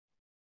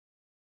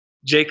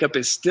 Jacob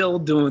is still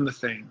doing the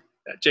thing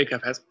that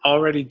Jacob has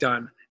already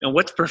done. And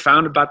what's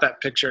profound about that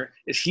picture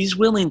is he's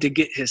willing to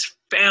get his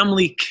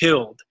family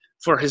killed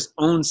for his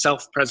own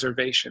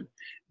self-preservation.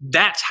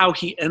 That's how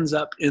he ends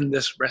up in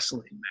this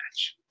wrestling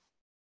match.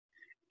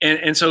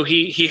 And so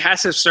he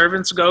has his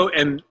servants go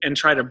and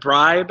try to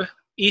bribe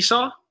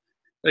Esau.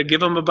 They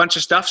give him a bunch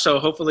of stuff, so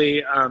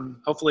hopefully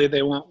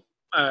they won't.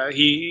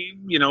 He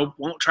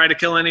won't try to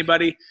kill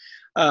anybody.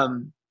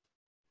 And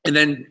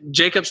then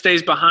Jacob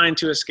stays behind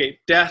to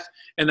escape death,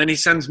 and then he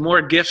sends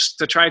more gifts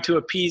to try to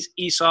appease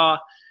Esau.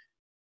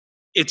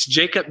 It's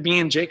Jacob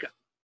being Jacob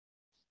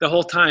the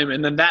whole time,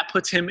 and then that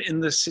puts him in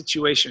this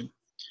situation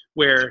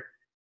where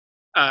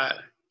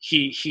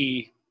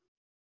he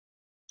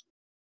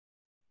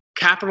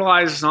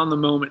capitalizes on the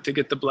moment to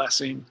get the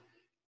blessing,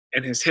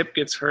 and his hip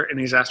gets hurt, and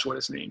he's asked what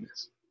his name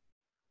is.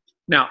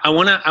 Now, I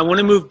want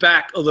to move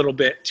back a little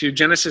bit to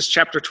Genesis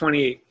chapter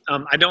 28.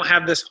 I don't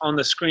have this on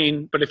the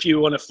screen, but if you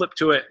want to flip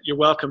to it, you're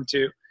welcome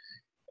to.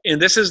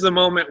 And this is the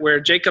moment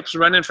where Jacob's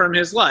running from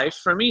his life,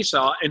 from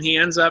Esau, and he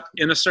ends up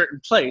in a certain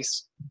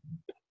place.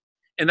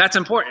 And that's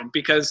important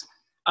because,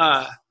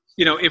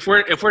 if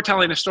we're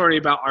telling a story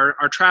about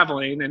our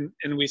traveling,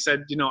 and we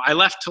said, I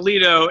left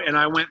Toledo and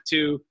I went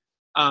to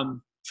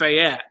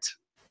Fayette,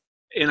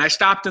 and I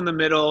stopped in the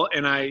middle,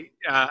 and I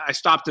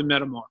stopped in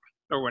Metamora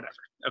or whatever.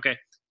 Okay,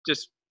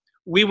 just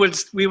we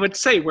would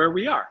say where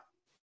we are.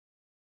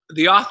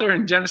 The author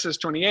in Genesis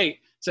 28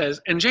 says,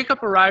 "And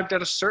Jacob arrived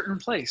at a certain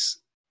place,"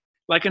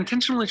 like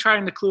intentionally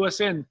trying to clue us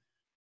in.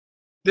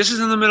 This is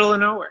in the middle of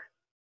nowhere.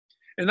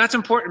 And that's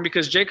important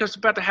because Jacob's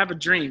about to have a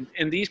dream.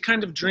 And these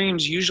kind of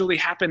dreams usually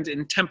happened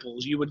in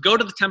temples. You would go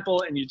to the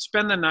temple and you'd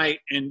spend the night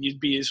and you'd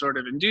be sort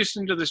of induced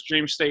into this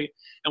dream state.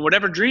 And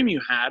whatever dream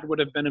you had would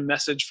have been a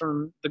message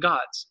from the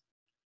gods.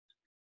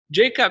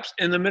 Jacob's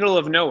in the middle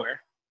of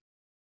nowhere.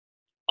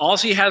 All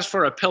he has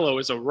for a pillow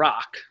is a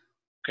rock.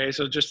 Okay,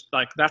 so just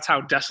like that's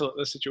how desolate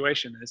the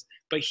situation is.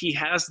 But he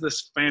has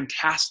this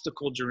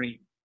fantastical dream.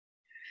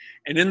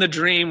 And in the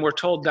dream, we're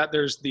told that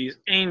there's these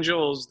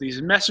angels,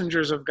 these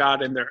messengers of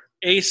God, and they're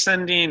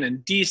ascending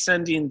and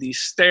descending these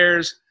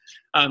stairs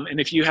And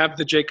if you have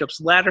the Jacob's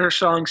Ladder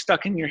song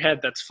stuck in your head,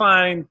 that's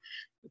fine.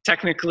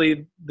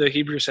 Technically, the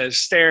Hebrew says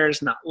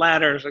stairs, not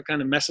ladders. It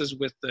kind of messes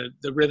with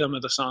the rhythm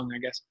of the song, I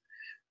guess.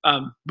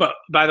 But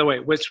by the way,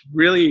 what's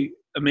really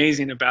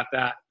amazing about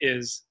that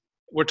is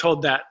we're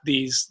told that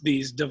these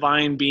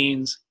divine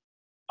beings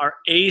are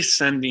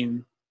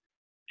ascending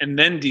and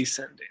then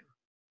descending.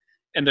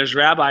 And there's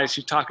rabbis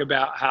who talk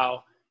about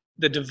how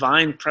the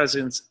divine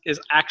presence is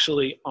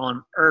actually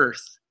on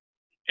earth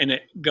and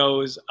it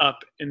goes up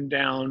and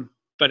down,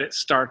 but it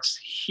starts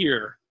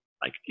here,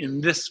 like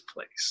in this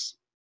place.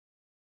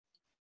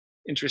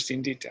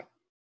 Interesting detail.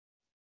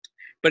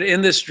 But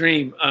in this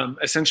dream,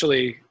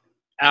 essentially,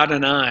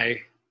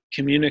 Adonai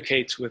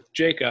communicates with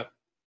Jacob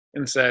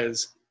and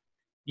says,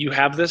 you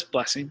have this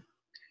blessing,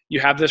 you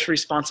have this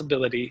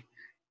responsibility.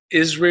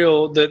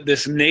 Israel,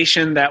 this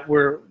nation that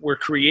we're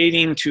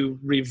creating to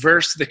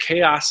reverse the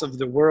chaos of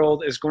the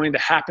world, is going to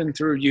happen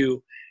through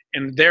you,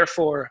 and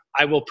therefore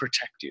I will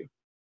protect you.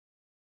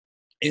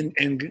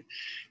 And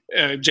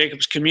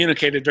Jacob's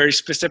communicated very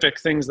specific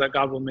things that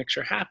God will make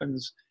sure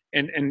happens,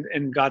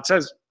 and God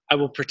says, I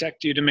will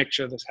protect you to make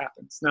sure this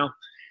happens. Now,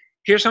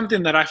 here's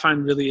something that I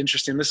find really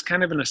interesting. This is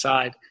kind of an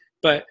aside,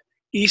 but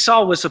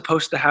Esau was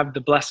supposed to have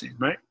the blessing,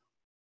 right?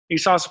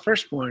 Esau's the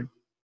firstborn.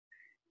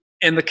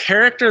 And the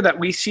character that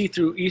we see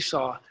through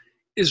Esau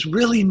is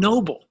really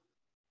noble.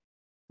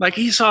 Like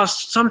Esau's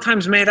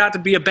sometimes made out to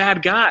be a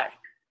bad guy.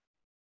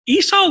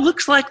 Esau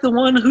looks like the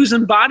one who's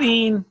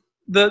embodying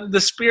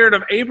the spirit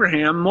of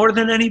Abraham more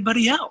than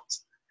anybody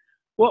else.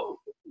 Well,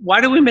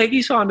 why do we make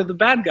Esau into the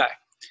bad guy?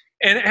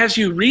 And as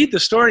you read the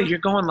story, you're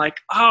going like,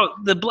 oh,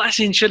 the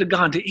blessing should have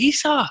gone to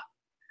Esau.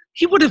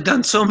 He would have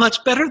done so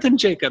much better than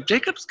Jacob.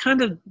 Jacob's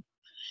kind of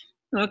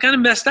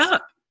messed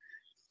up.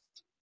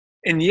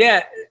 And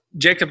yet,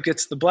 Jacob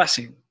gets the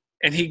blessing.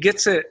 And he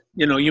gets it,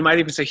 you might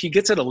even say he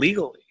gets it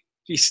illegally.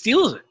 He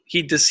steals it.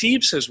 He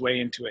deceives his way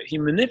into it. He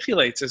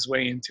manipulates his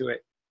way into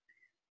it.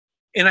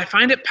 And I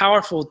find it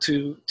powerful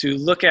to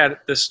look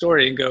at the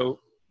story and go,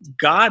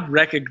 God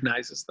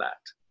recognizes that.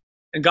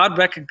 And God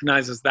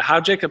recognizes that how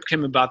Jacob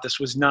came about this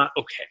was not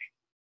okay.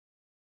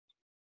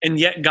 And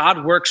yet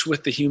God works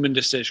with the human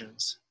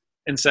decisions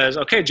and says,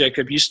 okay,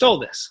 Jacob, you stole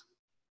this.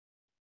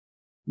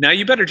 Now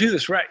you better do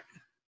this right.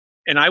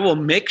 And I will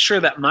make sure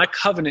that my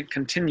covenant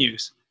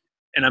continues,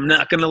 and I'm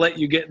not going to let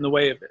you get in the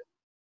way of it.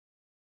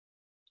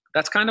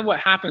 That's kind of what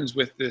happens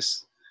with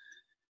this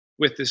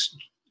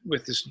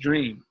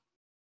dream.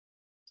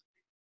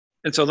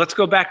 And so let's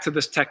go back to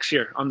this text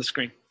here on the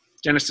screen,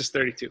 Genesis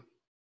 32.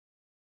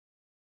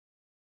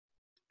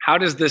 How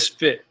does this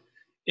fit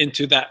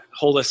into that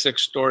holistic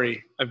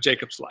story of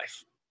Jacob's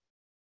life?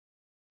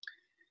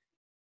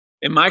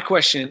 And my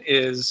question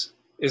is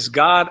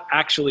God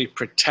actually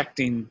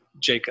protecting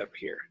Jacob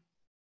here?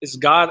 Is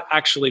God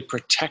actually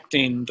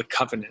protecting the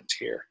covenant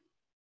here?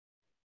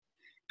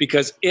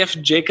 Because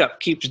if Jacob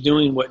keeps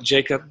doing what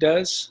Jacob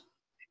does,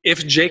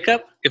 if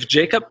Jacob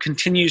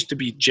continues to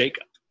be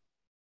Jacob,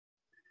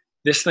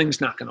 this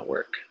thing's not going to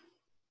work,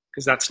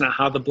 because that's not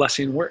how the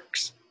blessing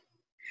works.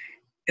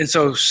 And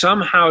so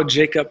somehow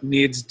Jacob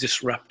needs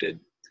disrupted.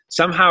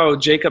 Somehow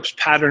Jacob's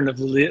pattern of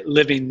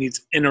living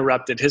needs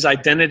interrupted. His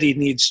identity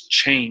needs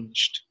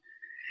changed.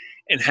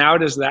 And how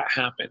does that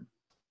happen?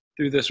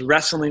 Through this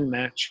wrestling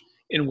match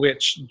in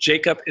which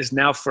Jacob is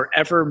now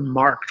forever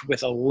marked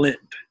with a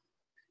limp.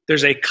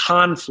 There's a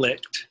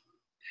conflict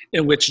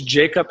in which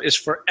Jacob is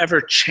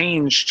forever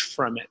changed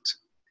from it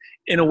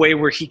in a way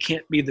where he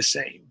can't be the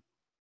same.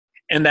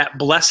 And that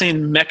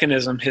blessing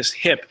mechanism, his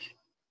hip,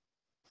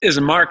 is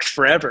marked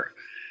forever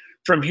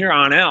from here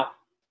on out.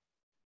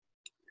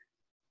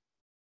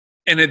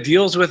 And it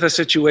deals with a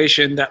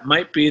situation that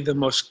might be the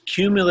most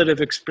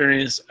cumulative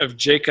experience of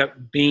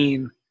Jacob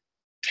being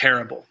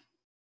terrible.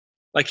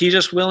 Like he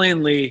just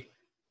willingly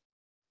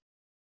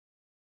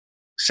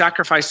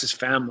sacrificed his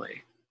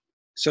family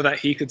so that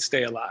he could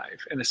stay alive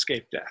and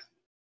escape death.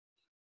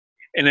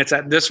 And it's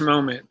at this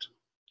moment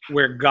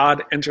where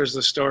God enters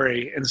the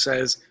story and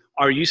says,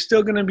 are you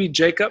still going to be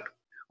Jacob,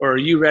 or are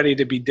you ready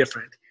to be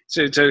different?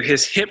 So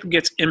his hip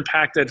gets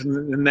impacted,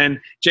 and then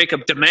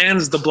Jacob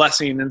demands the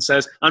blessing and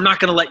says, I'm not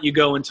going to let you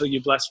go until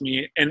you bless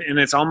me. And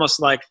it's almost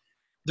like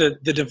the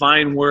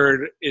divine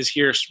word is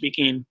here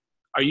speaking,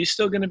 are you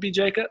still going to be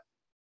Jacob?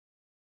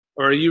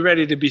 Or are you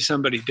ready to be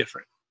somebody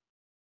different?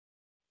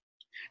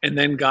 And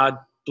then God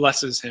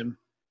blesses him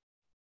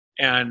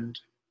and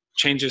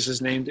changes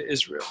his name to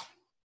Israel.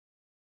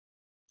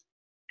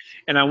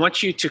 And I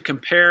want you to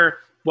compare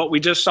what we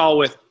just saw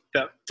with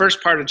the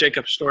first part of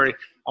Jacob's story.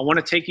 I want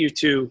to take you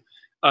to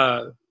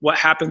what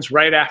happens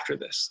right after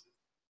this,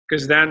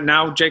 because then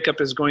now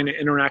Jacob is going to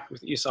interact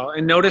with Esau.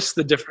 And notice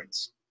the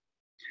difference.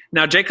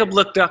 Now Jacob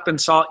looked up and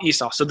saw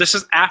Esau. So this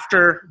is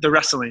after the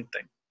wrestling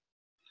thing.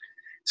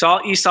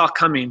 Saw Esau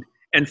coming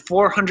and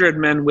 400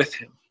 men with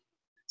him.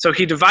 So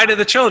he divided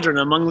the children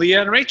among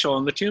Leah and Rachel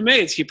and the two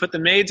maids. He put the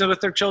maids with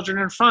their children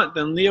in front,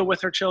 then Leah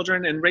with her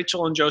children, and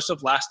Rachel and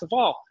Joseph last of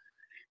all.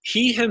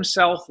 He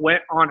himself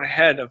went on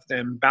ahead of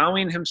them,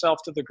 bowing himself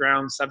to the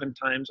ground 7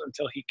 times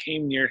until he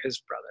came near his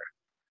brother.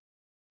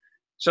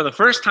 So the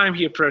first time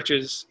he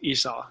approaches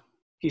Esau,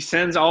 he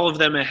sends all of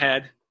them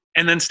ahead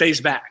and then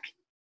stays back.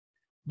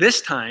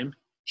 This time,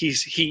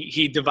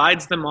 he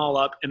divides them all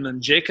up, and then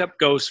Jacob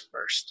goes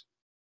first.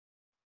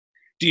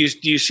 Do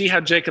you see how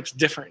Jacob's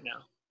different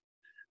now,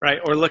 right?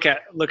 Or look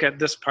at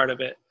this part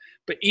of it.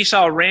 But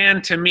Esau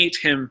ran to meet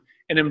him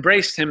and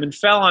embraced him and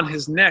fell on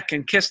his neck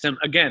and kissed him.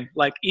 Again,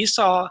 like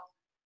Esau's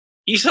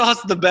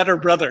the better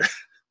brother.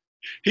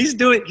 He's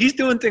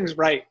doing things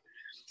right.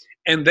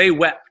 And they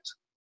wept.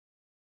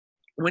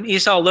 When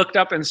Esau looked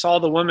up and saw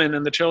the woman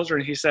and the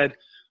children, he said,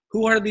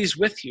 "Who are these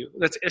with you?"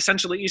 That's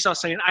essentially Esau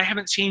saying, "I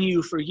haven't seen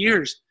you for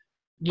years.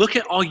 Look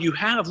at all you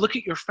have. Look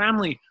at your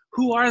family.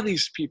 Who are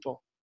these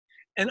people?"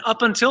 And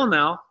up until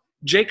now,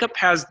 Jacob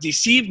has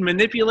deceived,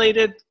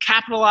 manipulated,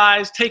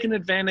 capitalized, taken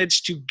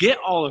advantage to get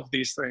all of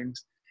these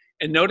things.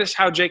 And notice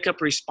how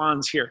Jacob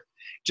responds here.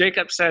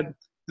 Jacob said,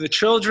 "The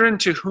children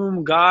to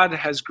whom God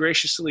has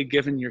graciously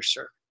given your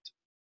servant."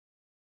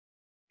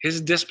 His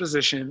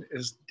disposition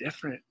is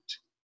different.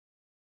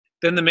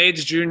 Then the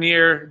maids drew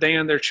near, they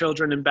and their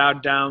children, and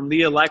bowed down.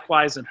 Leah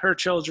likewise and her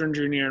children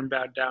drew near and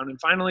bowed down. And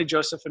finally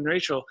Joseph and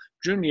Rachel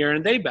drew near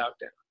and they bowed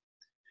down.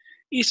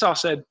 Esau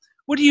said,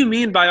 "What do you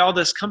mean by all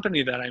this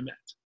company that I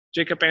met?"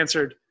 Jacob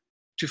answered,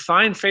 "To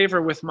find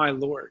favor with my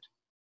Lord."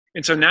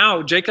 And so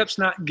now Jacob's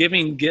not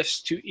giving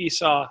gifts to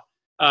Esau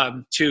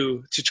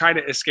to try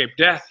to escape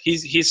death.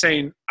 He's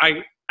saying,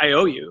 I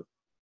owe you.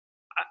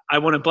 I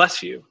want to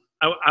bless you.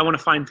 I want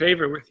to find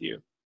favor with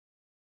you.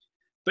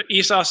 But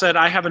Esau said,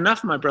 "I have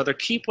enough, my brother.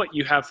 Keep what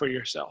you have for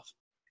yourself."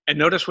 And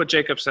notice what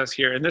Jacob says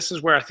here. And this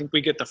is where I think we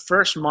get the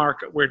first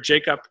mark where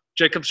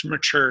Jacob's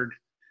matured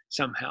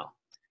somehow.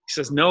 He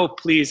says, "No,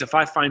 please, if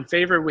I find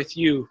favor with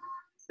you,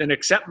 then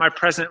accept my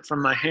present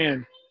from my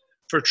hand.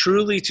 For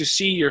truly to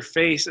see your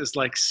face is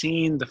like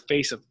seeing the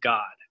face of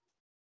God."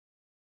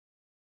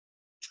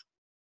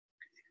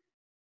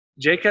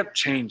 Jacob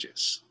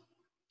changes.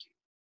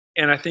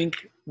 And I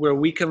think where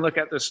we can look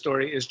at this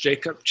story is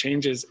Jacob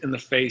changes in the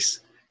face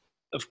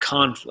of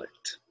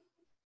conflict.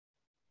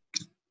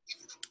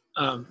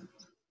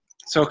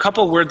 So a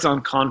couple words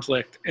on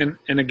conflict. And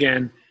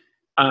again,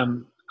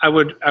 I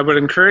would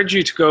encourage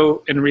you to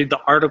go and read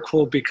the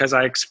article because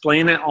I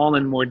explain it all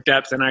in more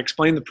depth and I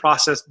explain the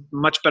process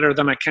much better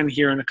than I can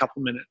here in a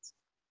couple minutes.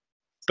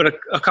 But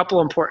a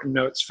couple important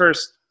notes.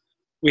 First,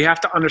 we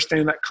have to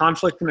understand that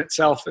conflict in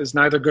itself is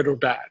neither good or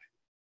bad.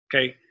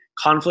 Okay,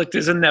 conflict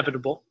is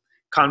inevitable.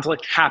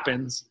 Conflict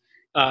happens.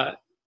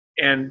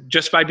 And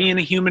just by being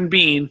a human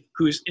being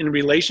who's in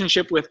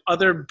relationship with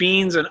other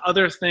beings and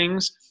other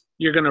things,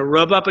 you're going to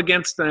rub up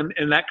against them,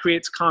 and that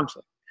creates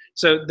conflict.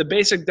 So the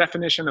basic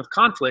definition of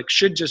conflict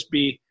should just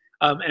be,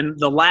 and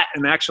the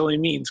Latin actually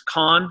means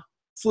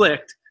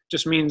conflict,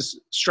 just means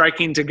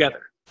striking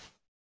together.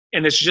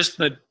 And it's just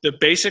the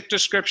basic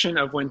description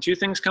of when two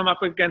things come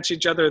up against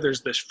each other,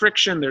 there's this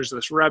friction, there's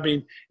this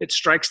rubbing, it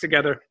strikes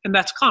together, and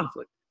that's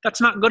conflict.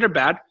 That's not good or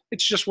bad,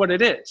 it's just what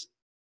it is.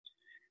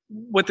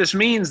 What this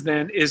means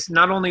then is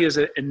not only is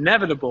it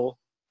inevitable,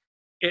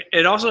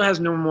 it also has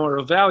no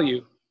moral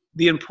value.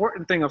 The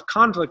important thing of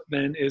conflict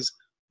then is,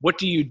 what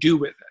do you do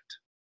with it?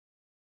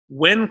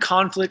 When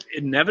conflict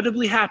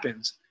inevitably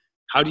happens,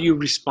 how do you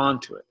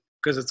respond to it?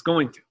 Because it's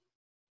going to.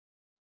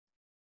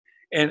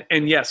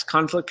 And yes,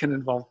 conflict can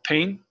involve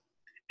pain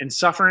and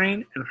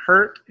suffering and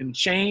hurt and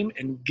shame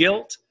and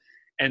guilt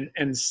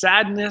and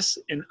sadness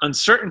and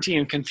uncertainty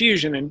and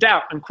confusion and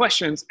doubt and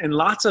questions and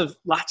lots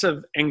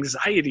of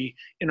anxiety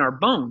in our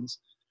bones.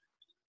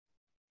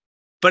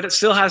 But it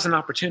still has an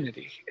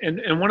opportunity.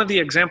 And one of the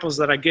examples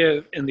that I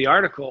give in the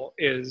article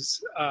is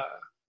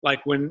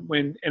like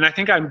when, and I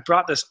think I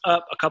brought this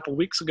up a couple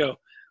weeks ago,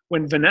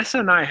 when Vanessa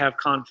and I have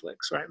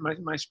conflicts, right?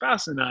 My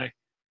spouse and I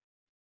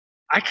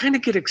kind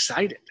of get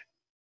excited.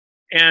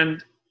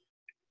 And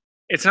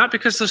it's not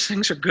because those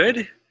things are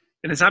good,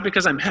 and it's not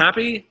because I'm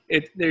happy.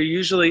 There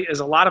usually is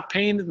a lot of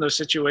pain in those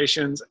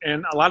situations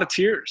and a lot of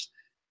tears.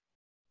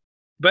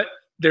 But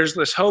there's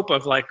this hope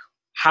of like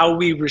how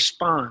we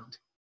respond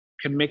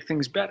can make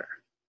things better.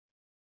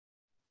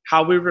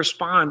 How we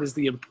respond is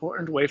the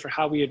important way for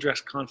how we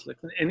address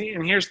conflict. And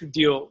here's the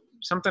deal.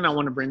 Something I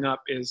want to bring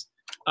up is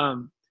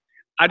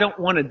I don't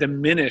want to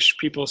diminish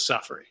people's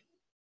suffering.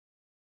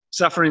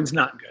 Suffering's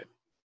not good,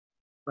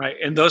 right?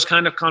 And those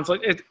kind of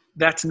conflict,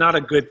 that's not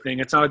a good thing.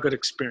 It's not a good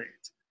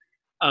experience.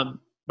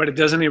 But it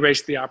doesn't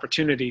erase the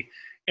opportunity.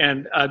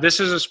 And this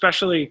is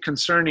especially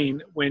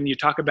concerning when you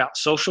talk about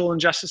social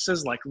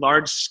injustices, like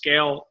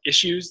large-scale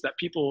issues that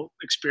people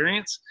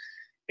experience.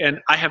 And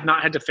I have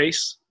not had to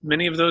face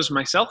many of those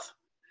myself.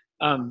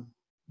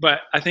 But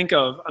I think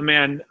of a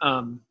man,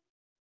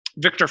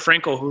 Viktor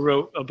Frankl, who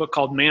wrote a book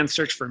called Man's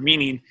Search for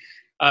Meaning,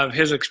 of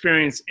his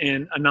experience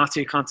in a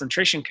Nazi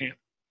concentration camp.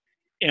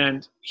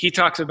 And he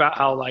talks about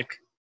how like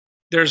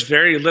there's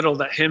very little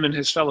that him and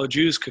his fellow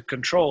Jews could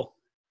control.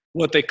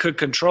 What they could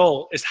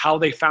control is how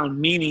they found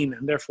meaning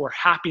and therefore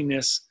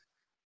happiness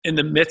in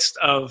the midst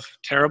of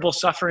terrible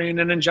suffering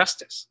and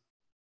injustice.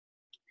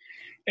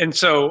 And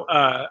so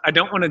I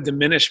don't want to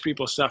diminish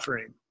people's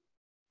suffering,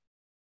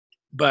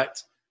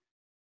 but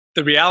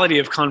the reality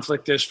of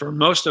conflict is, for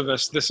most of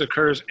us, this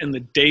occurs in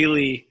the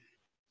daily,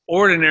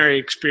 ordinary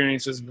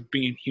experiences of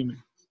being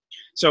human.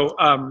 So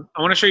I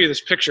want to show you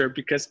this picture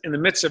because in the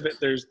midst of it,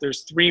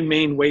 there's three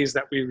main ways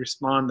that we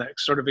respond that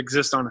sort of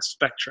exist on a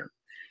spectrum.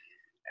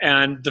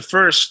 And the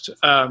first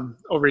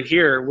over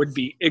here would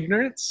be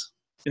ignorance.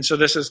 And so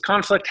this is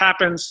conflict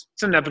happens,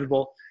 it's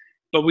inevitable,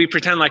 but we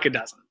pretend like it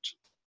doesn't.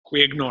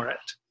 We ignore it.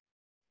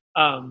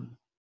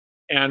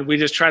 And we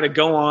just try to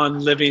go on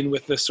living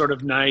with this sort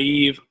of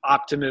naive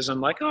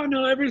optimism, like, oh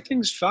no,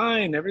 everything's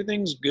fine,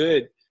 everything's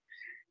good.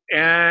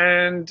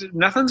 And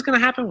nothing's going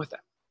to happen with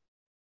that.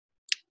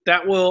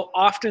 That will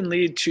often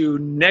lead to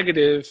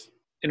negative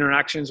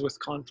interactions with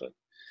conflict.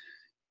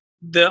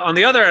 On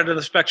the other end of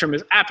the spectrum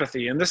is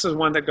apathy. And this is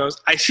one that goes,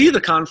 I see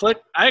the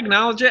conflict, I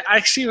acknowledge it, I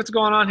see what's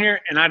going on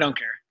here, and I don't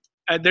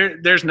care.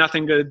 There's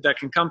nothing good that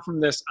can come from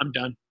this. I'm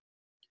done.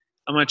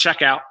 I'm going to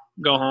check out,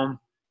 go home.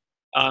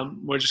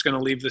 We're just going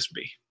to leave this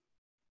be.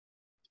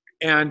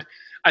 And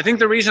I think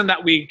the reason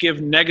that we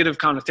give negative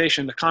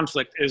connotation to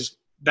conflict is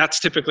that's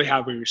typically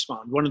how we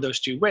respond, one of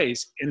those two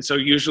ways. And so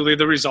usually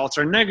the results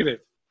are negative.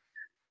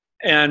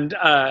 And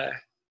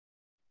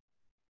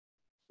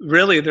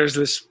really there's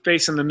this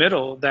space in the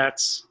middle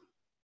that's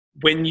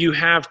when you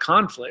have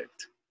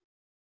conflict,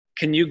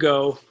 can you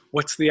go,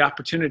 what's the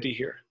opportunity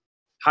here?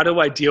 How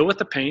do I deal with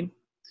the pain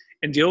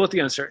and deal with the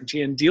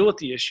uncertainty and deal with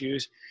the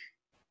issues,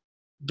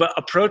 but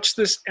approach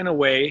this in a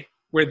way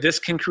where this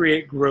can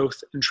create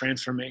growth and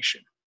transformation?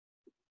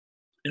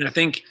 And I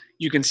think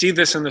you can see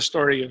this in the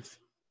story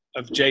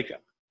of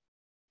Jacob.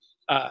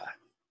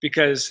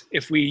 Because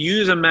if we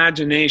use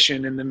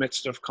imagination in the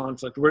midst of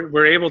conflict,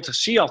 we're able to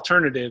see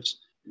alternatives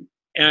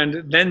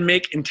and then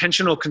make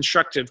intentional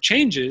constructive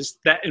changes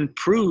that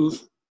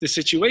improve the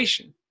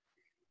situation.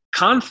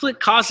 Conflict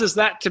causes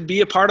that to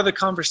be a part of the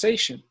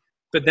conversation,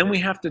 but then we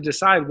have to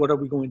decide what are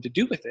we going to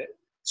do with it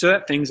so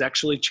that things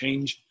actually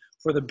change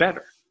for the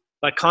better.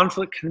 Like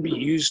conflict can be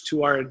used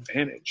to our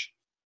advantage.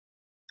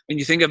 And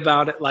you think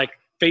about it like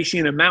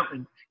facing a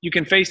mountain. You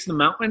can face the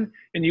mountain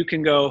and you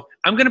can go,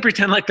 I'm going to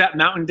pretend like that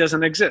mountain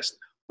doesn't exist.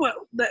 Well,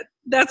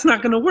 that's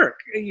not going to work.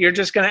 You're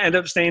just going to end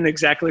up staying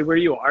exactly where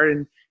you are,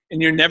 and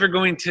you're never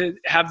going to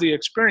have the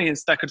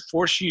experience that could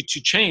force you to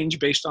change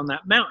based on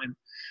that mountain.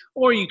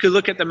 Or you could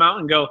look at the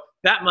mountain and go,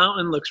 that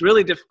mountain looks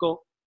really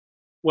difficult.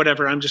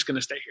 Whatever, I'm just going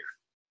to stay here.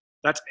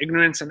 That's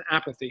ignorance and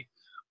apathy.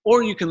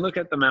 Or you can look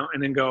at the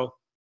mountain and go,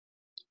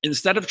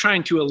 instead of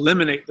trying to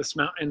eliminate this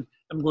mountain,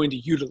 I'm going to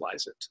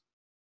utilize it.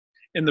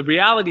 And the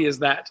reality is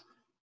that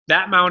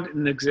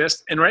mountain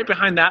exists, and right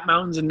behind that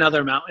mountain's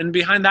another mountain,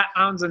 behind that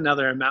mountain's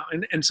another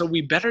mountain. And so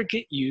we better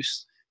get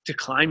used to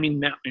climbing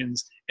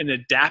mountains and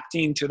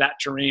adapting to that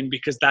terrain,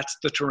 because that's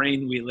the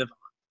terrain we live on.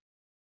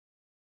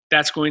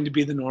 That's going to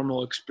be the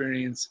normal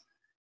experience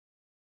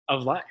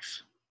of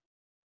life.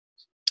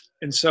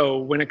 And so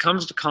when it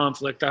comes to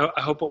conflict, I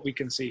hope what we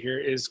can see here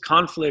is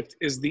conflict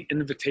is the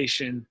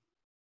invitation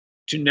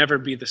to never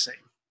be the same.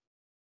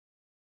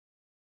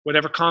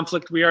 Whatever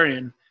conflict we are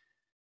in,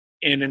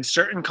 and in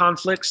certain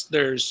conflicts,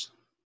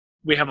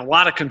 we have a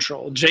lot of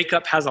control.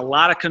 Jacob has a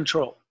lot of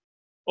control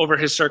over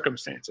his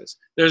circumstances.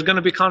 There's going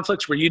to be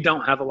conflicts where you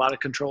don't have a lot of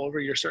control over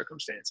your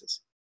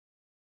circumstances.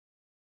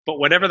 But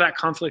whatever that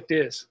conflict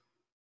is,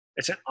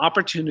 it's an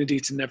opportunity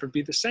to never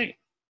be the same.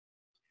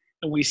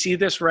 And we see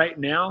this right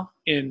now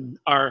in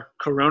our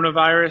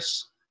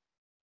coronavirus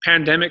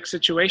pandemic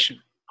situation.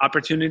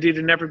 Opportunity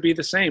to never be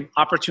the same.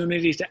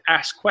 Opportunity to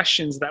ask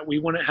questions that we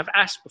wouldn't have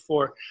asked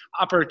before.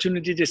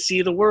 Opportunity to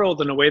see the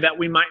world in a way that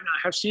we might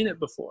not have seen it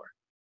before.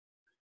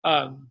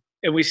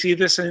 And we see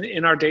this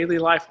in our daily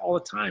life all the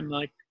time.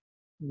 Like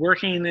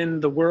working in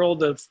the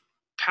world of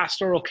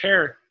pastoral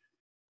care,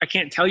 I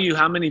can't tell you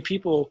how many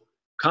people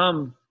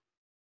come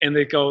and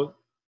they go,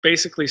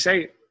 basically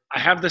say, I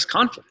have this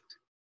conflict.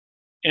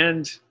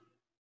 And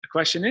the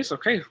question is,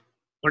 okay,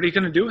 what are you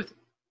going to do with it?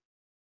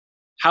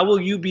 How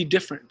will you be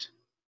different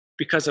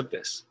because of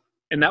this?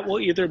 And that will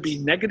either be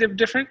negative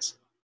difference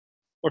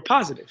or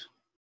positive.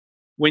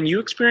 When you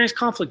experience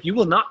conflict, you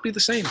will not be the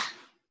same.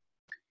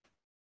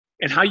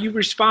 And how you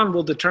respond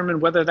will determine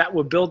whether that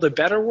will build a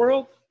better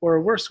world or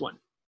a worse one.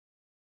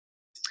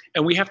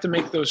 And we have to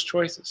make those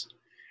choices.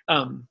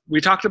 We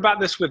talked about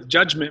this with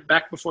judgment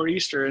back before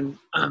Easter, and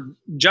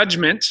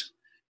judgment,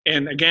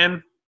 and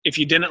again, if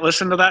you didn't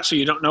listen to that, so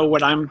you don't know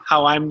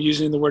how I'm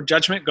using the word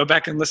judgment, go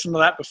back and listen to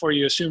that before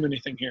you assume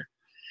anything here.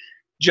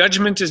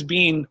 Judgment is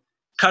being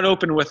cut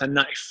open with a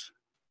knife.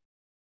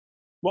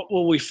 What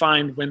will we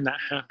find when that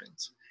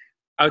happens?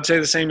 I would say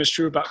the same is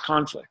true about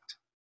conflict.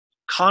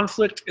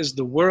 Conflict is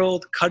the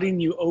world cutting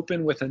you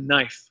open with a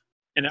knife,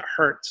 and it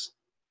hurts.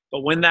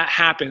 But when that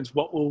happens,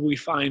 what will we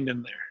find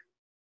in there?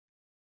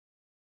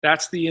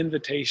 That's the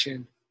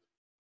invitation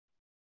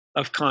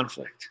of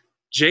conflict.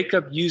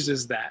 Jacob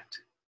uses that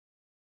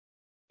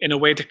in a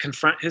way to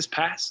confront his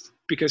past,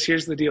 because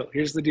here's the deal.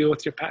 Here's the deal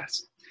with your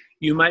past.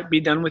 You might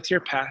be done with your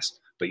past,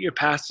 but your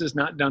past is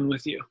not done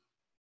with you.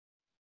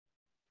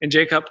 And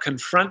Jacob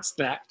confronts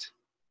that,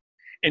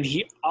 and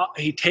he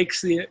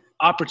takes the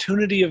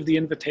opportunity of the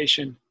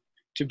invitation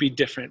to be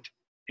different,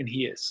 and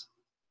he is.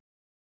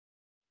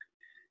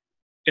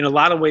 In a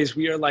lot of ways,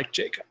 we are like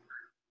Jacob.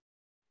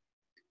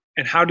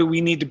 And how do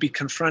we need to be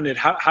confronted?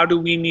 How do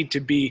we need to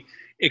be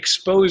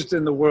exposed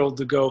in the world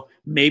to go,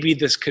 maybe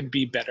this could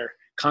be better?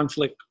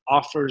 Conflict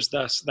offers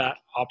us that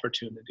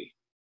opportunity.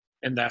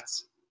 And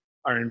that's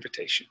our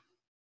invitation.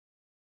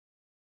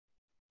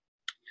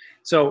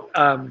 So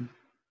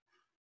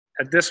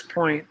at this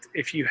point,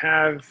 if you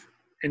have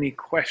any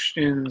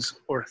questions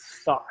or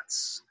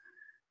thoughts,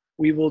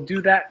 we will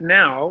do that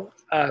now.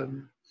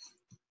 And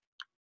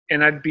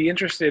I'd be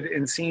interested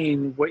in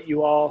seeing what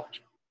you all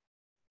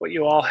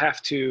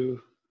have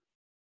to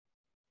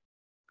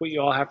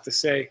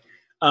say.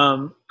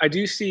 I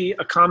do see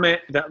a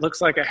comment that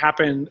looks like it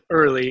happened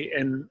early,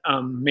 and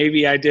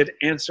maybe I did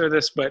answer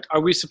this, but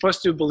are we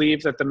supposed to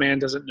believe that the man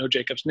doesn't know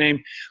Jacob's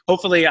name?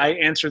 Hopefully I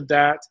answered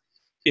that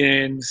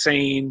in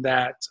saying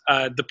that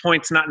the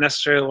point's not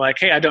necessarily like,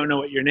 hey, I don't know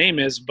what your name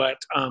is, but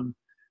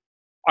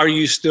are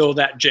you still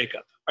that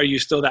Jacob? Are you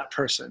still that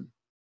person?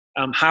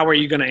 How are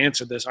you going to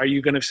answer this? Are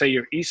you going to say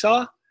you're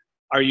Esau?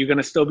 Are you going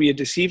to still be a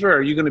deceiver? Or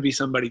are you going to be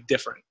somebody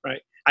different,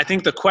 right? I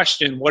think the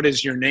question, what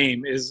is your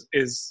name, is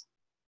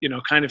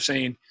kind of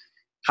saying,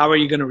 how are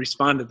you going to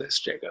respond to this,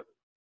 Jacob?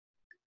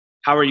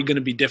 How are you going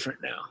to be different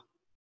now?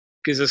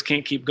 Because this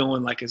can't keep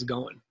going like it's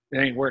going. It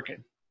ain't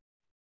working.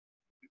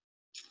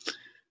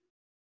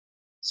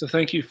 So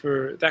thank you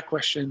for that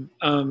question.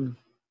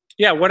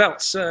 What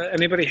else?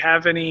 Anybody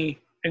have any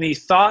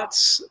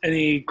thoughts,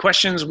 any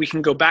questions? We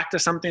can go back to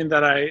something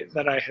that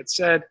I had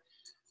said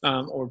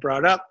or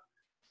brought up.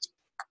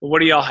 What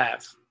do y'all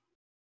have?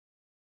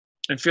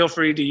 And feel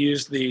free to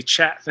use the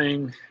chat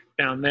thing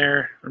down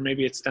there, or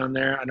maybe it's down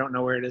there. I don't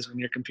know where it is on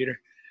your computer.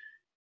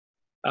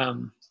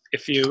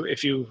 If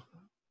you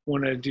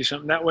want to do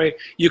something that way,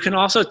 you can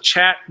also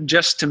chat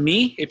just to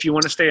me if you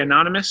want to stay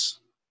anonymous.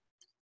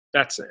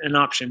 That's an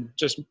option.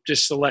 Just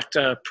select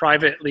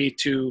privately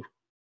to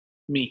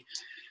me,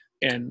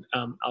 and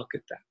I'll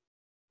get that.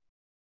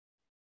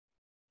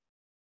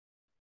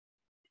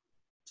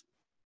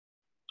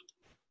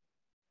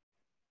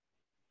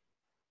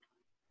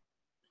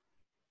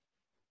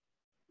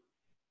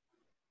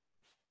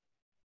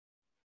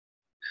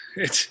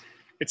 It's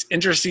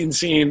interesting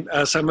seeing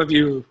some of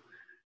you,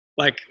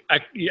 like I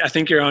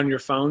think you're on your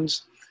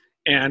phones,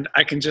 and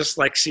I can just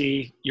like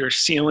see your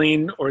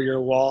ceiling or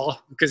your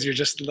wall because you're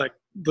just like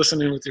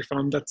listening with your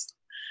phone. That's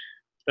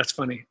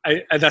funny.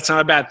 That's not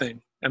a bad thing.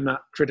 I'm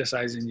not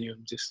criticizing you.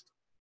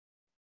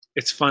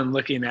 It's fun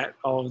looking at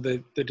all of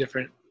the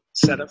different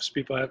setups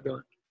people have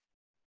going.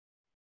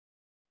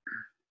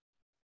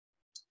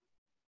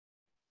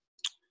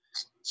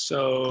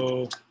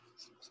 So,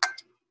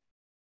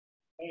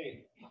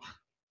 hey,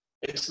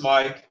 it's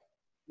Mike.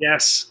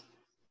 Yes.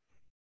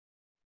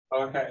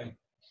 Okay.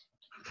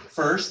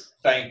 First,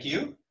 thank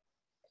you.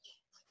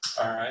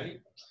 All right.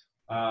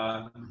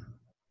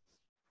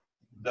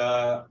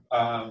 The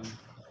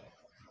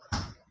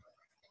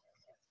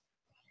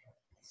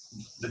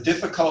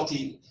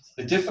difficulty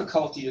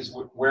is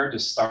where to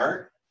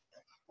start.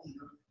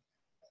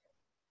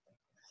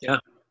 Yeah.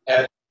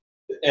 And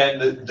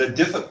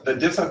the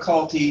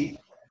difficulty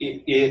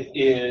it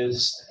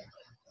is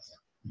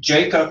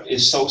Jacob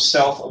is so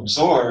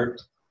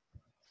self-absorbed.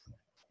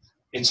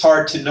 It's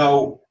hard to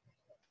know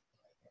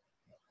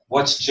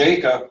what's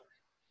Jacob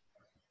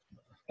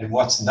and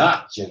what's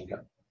not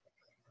Jacob.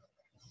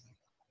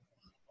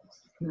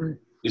 Mm-hmm.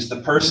 Is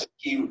the person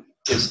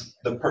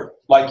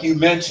like you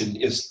mentioned,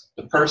 is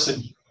the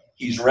person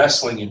he's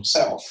wrestling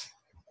himself.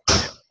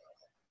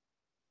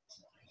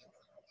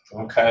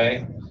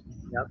 Okay.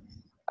 Yep.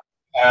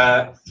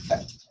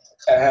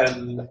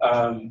 And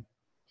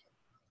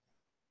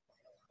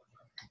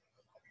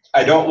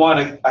I don't want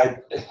to.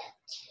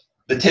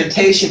 The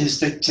temptation is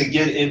to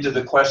get into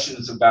the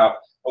questions about,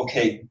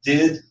 okay,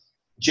 did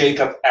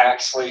Jacob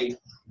actually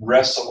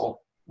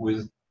wrestle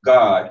with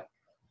God?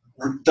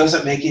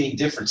 Doesn't make any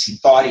difference. He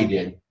thought he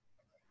did.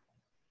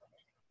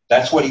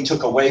 That's what he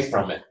took away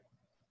from it.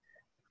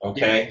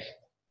 Okay?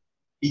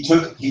 He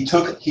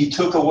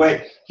took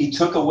away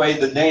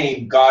the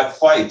name God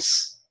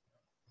fights.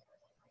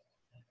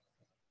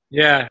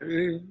 Yeah.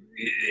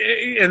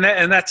 And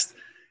that's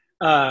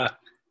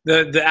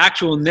the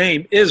actual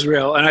name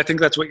Israel, and I think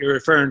that's what you're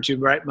referring to,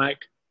 right,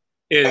 Mike?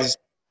 Is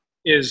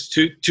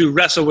to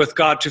wrestle with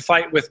God, to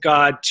fight with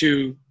God,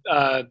 to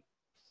I'm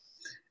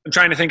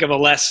trying to think of a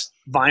less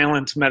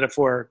violent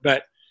metaphor,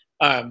 but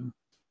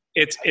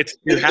it's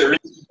you have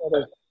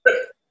sort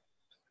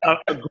of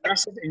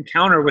aggressive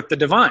encounter with the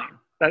divine.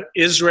 That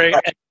Israel,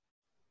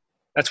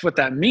 that's what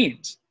that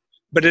means.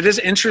 But it is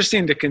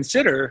interesting to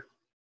consider,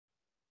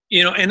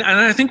 and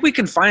I think we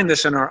can find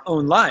this in our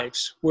own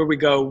lives where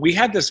we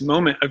had this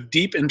moment of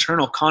deep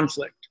internal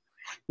conflict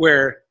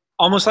where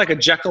almost like a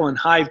Jekyll and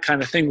Hyde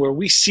kind of thing, where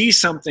we see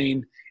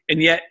something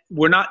and yet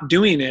we're not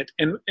doing it.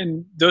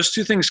 And those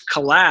two things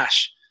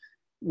clash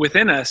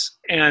within us.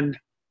 And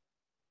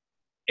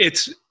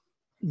it's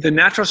the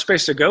natural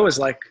space to go is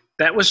like,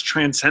 that was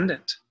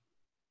transcendent.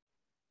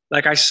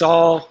 Like I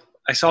saw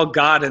saw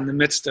God in the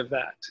midst of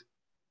that.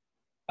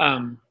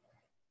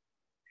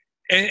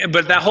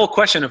 But that whole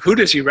question of who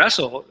does he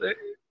wrestle,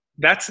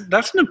 that's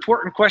an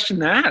important question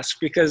to ask,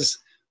 because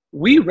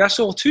we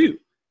wrestle too.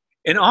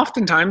 And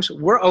oftentimes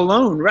we're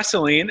alone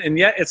wrestling, and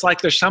yet it's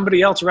like there's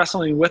somebody else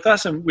wrestling with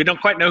us, and we don't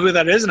quite know who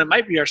that is, and it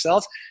might be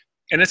ourselves.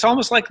 And it's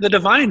almost like the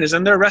divine is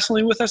in there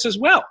wrestling with us as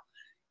well,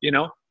 you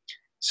know?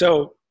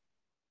 So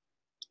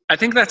I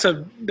think that's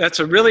a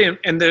really,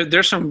 and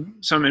there's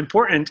some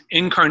important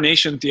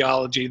incarnation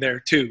theology there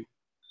too.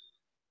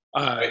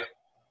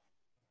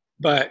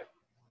 But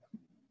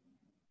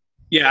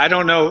yeah, I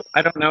don't know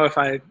if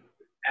I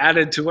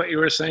added to what you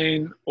were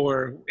saying,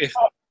 or if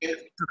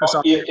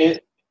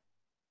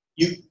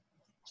you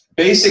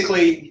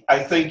basically, I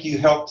think you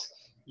helped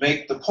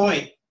make the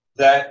point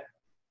that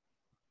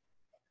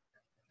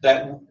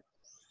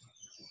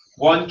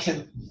one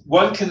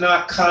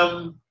cannot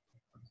come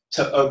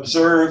to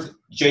observe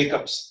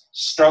Jacob's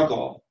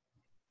struggle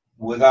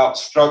without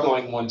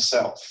struggling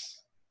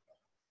oneself.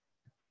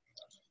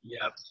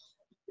 Yeah.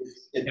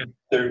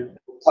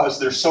 Because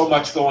there's so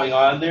much going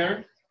on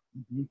there,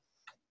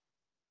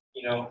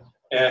 you know,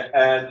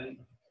 and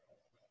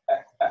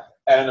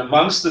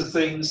amongst the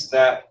things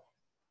that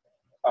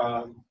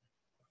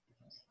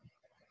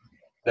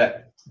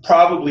that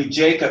probably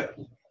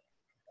Jacob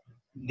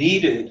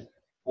needed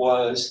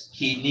was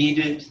he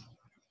needed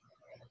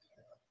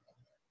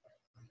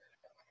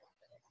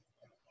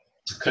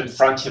to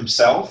confront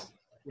himself.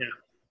 Yeah.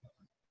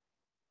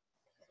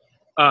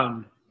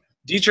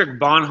 Dietrich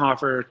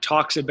Bonhoeffer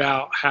talks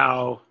about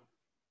how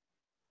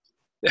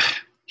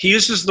he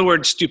uses the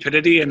word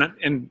stupidity, and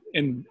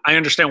I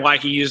understand why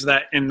he used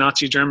that in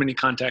Nazi Germany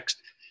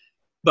context.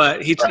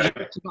 But he talks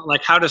about,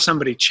 like, how does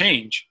somebody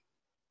change,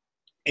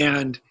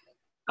 and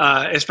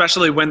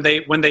especially when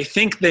they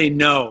think they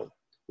know,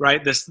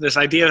 right? This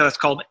idea that's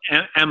called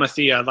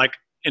amathia, like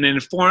an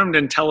informed,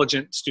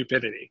 intelligent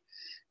stupidity.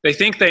 They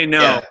think they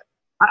know. Yeah.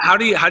 How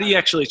do you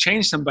actually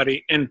change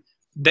somebody? And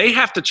they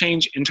have to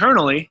change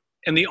internally,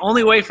 and the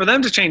only way for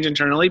them to change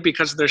internally,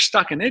 because they're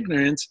stuck in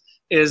ignorance,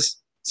 is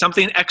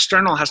something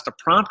external has to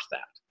prompt that.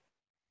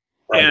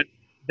 Right. And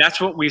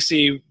that's what we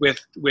see with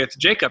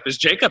Jacob, is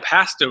Jacob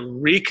has to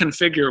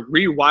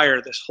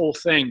rewire this whole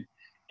thing.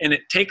 And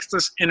it takes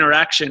this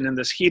interaction and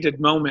this heated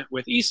moment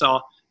with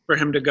Esau for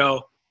him to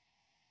go,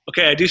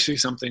 okay, I do see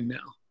something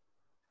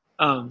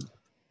now.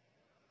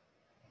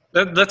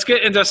 Let's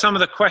get into some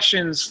of the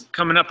questions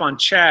coming up on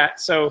chat.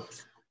 So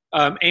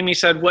Amy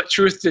said, what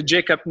truth did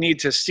Jacob need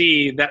to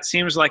see? That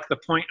seems like the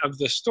point of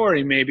the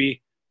story,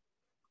 maybe.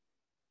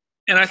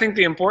 And I think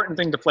the important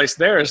thing to place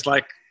there is,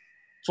 like,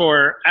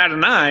 for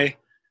Adonai,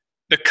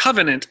 the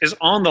covenant is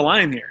on the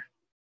line here.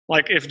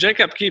 Like, if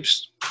Jacob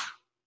keeps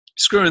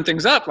screwing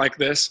things up like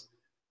this,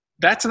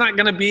 that's not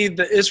going to be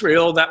the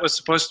Israel that was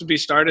supposed to be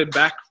started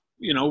back,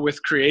 you know,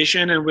 with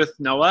creation and with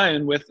Noah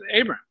and with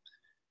Abram.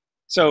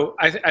 So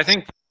I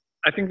think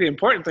the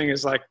important thing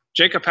is, like,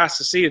 Jacob has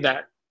to see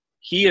that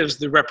he is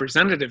the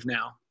representative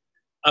now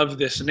of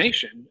this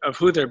nation, of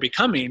who they're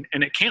becoming,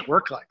 and it can't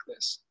work like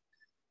this.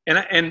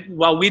 And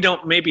while we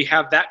don't maybe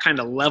have that kind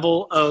of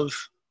level of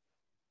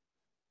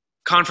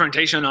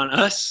confrontation on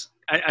us,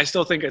 I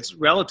still think it's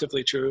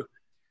relatively true.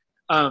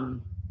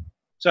 So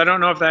I don't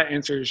know if that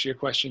answers your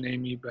question,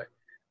 Amy, but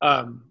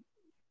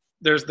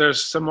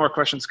there's some more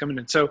questions coming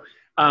in. So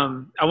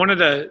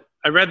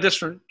I read this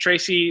from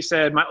Tracy.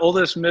 Said, my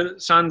oldest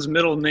son's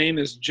middle name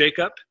is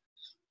Jacob.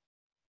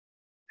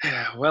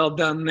 Well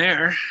done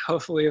there.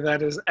 Hopefully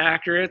that is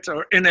accurate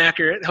or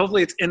inaccurate.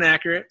 Hopefully it's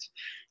inaccurate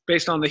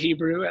based on the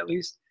Hebrew, at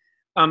least.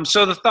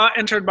 So the thought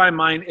entered my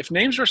mind, if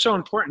names were so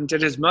important,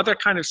 did his mother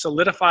kind of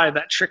solidify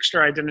that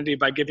trickster identity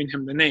by giving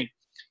him the name?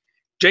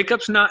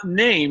 Jacob's not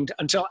named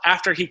until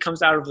after he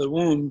comes out of the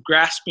womb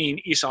grasping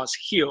Esau's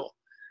heel.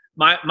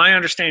 My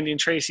understanding,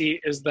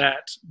 Tracy, is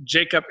that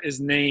Jacob is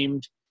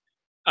named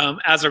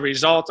as a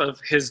result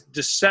of his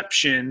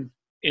deception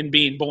in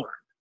being born.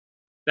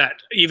 That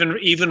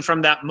even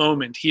from that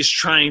moment, he's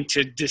trying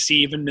to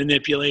deceive and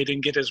manipulate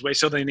and get his way,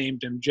 so they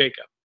named him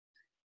Jacob.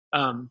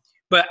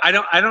 But I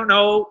don't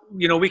know,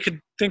 you know, we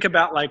could think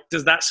about, like,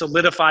 does that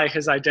solidify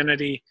his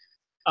identity?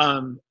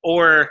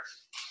 Or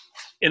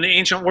in the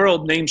ancient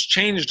world, names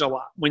changed a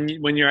lot. When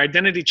your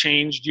identity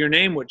changed, your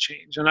name would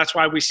change. And that's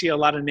why we see a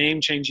lot of name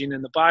changing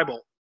in the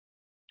Bible.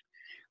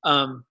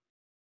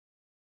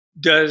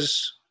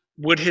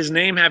 Would his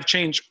name have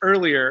changed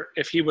earlier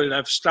if he would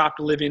have stopped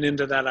living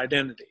into that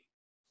identity?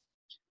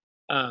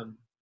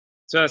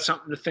 So that's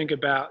something to think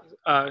about.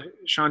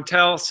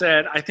 Chantel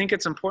said, I think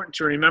it's important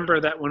to remember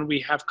that when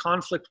we have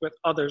conflict with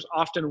others,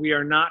 often we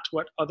are not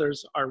what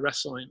others are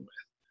wrestling with.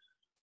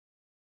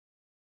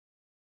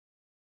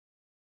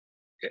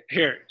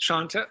 Here,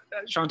 Chantel,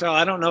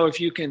 I don't know if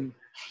you can,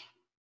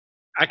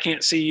 I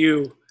can't see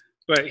you,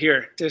 but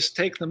here, just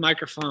take the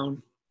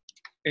microphone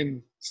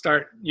and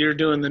start, you're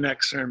doing the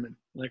next sermon.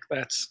 Like,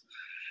 that's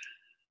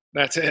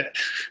it.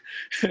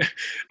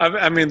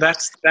 I mean,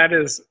 that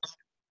is,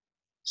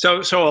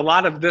 so a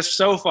lot of this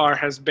so far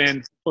has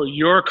been for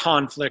your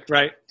conflict,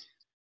 right?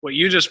 what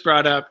you just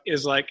brought up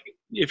is like,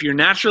 if you're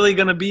naturally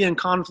going to be in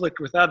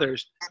conflict with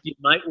others, you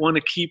might want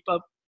to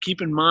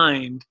keep in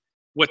mind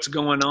what's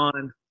going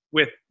on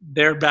with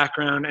their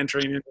background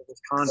entering into this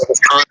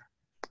conflict.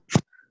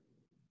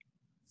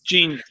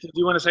 Jean, did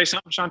you want to say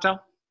something, Chantel?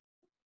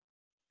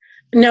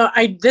 No,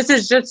 this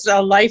is just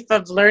a life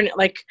of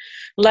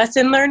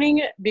lesson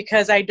learning,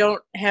 because I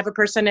don't have a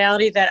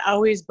personality that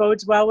always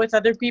bodes well with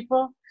other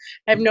people.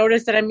 I've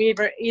noticed that I'm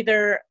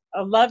either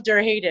loved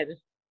or hated.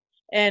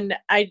 And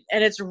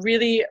it's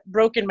really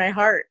broken my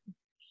heart.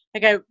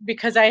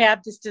 Because I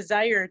have this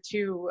desire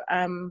to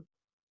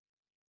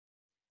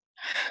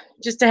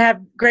just to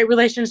have great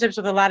relationships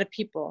with a lot of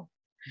people.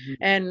 Mm-hmm.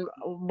 And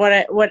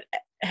what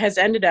has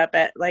ended up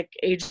at like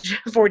age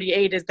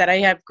 48 is that I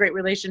have great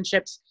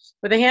relationships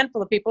with a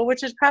handful of people,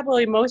 which is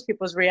probably most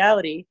people's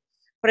reality.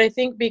 But I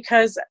think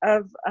because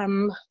of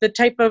the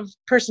type of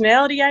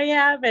personality I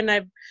have, and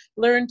I've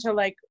learned to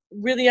like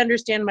really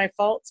understand my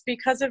faults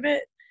because of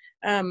it,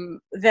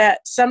 that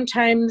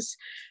sometimes,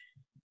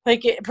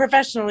 like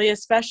professionally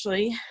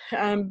especially,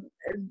 I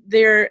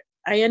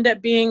end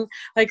up being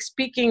like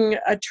speaking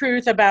a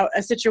truth about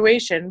a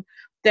situation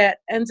that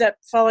ends up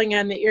falling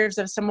on the ears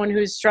of someone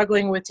who's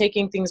struggling with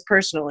taking things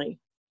personally.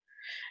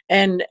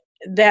 And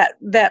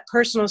that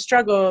personal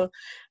struggle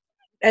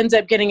ends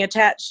up getting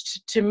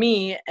attached to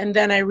me. And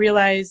then I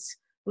realize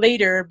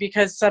later,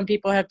 because some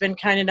people have been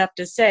kind enough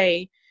to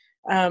say,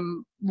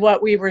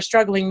 what we were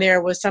struggling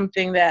there was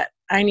something that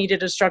I needed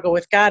to struggle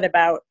with God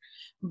about,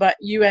 but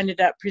you ended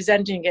up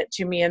presenting it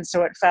to me. And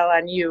so it fell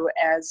on you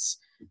as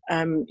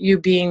you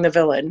being the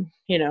villain,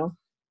 you know.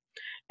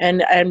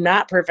 And I'm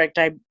not perfect.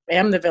 I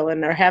am the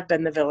villain, or have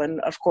been the villain,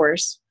 of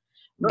course.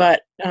 Sure.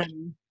 But,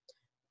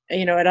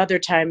 you know, at other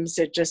times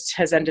it just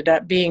has ended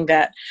up being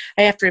that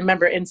I have to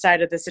remember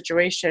inside of the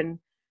situation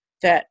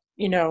that,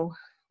 you know,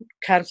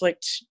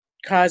 conflict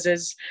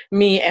causes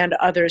me and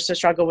others to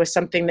struggle with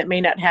something that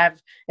may not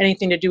have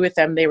anything to do with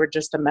them. They were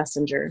just a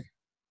messenger.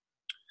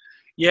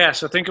 Yeah,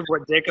 so think of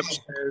what Jacob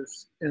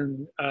says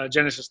in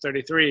Genesis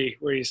 33,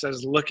 where he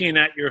says, looking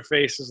at your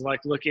face is like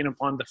looking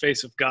upon the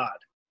face of God.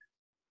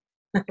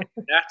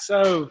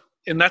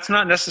 And that's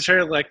not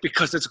necessarily like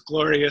because it's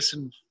glorious,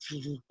 and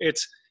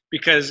it's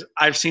because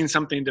I've seen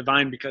something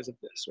divine because of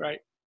this, right?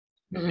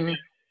 Mm-hmm.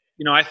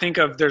 You know, I think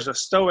there's a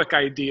Stoic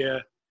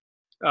idea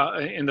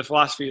in the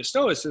philosophy of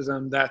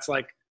Stoicism that's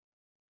like,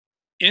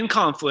 in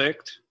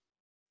conflict,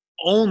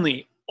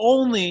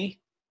 only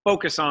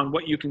focus on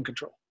what you can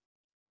control.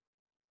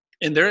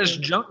 And there is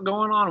junk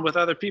going on with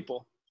other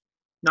people,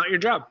 not your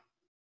job,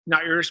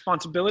 not your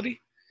responsibility.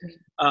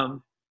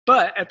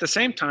 But at the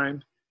same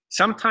time,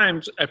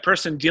 sometimes a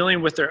person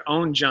dealing with their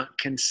own junk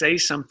can say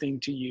something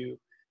to you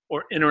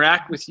or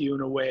interact with you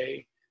in a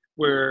way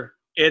where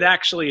it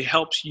actually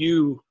helps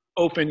you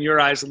open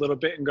your eyes a little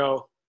bit and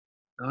go,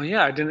 oh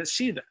yeah, I didn't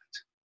see that.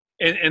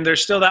 And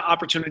there's still that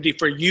opportunity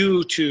for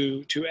you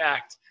to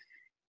act.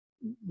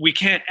 We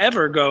can't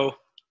ever go,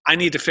 I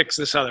need to fix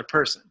this other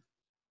person,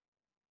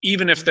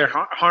 even if they're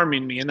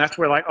harming me. And that's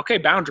where, like, okay,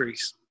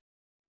 boundaries,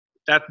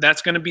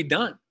 that's going to be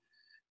done.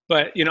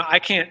 But, you know, I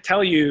can't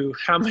tell you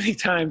how many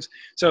times.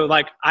 So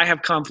like, I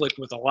have conflict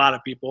with a lot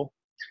of people.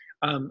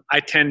 I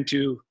tend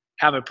to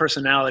have a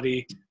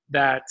personality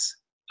that's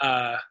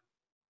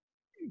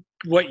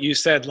what you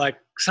said, like,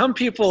 some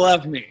people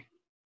love me,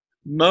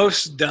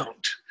 most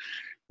don't.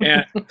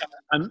 And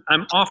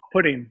I'm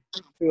off-putting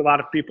to a lot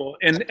of people.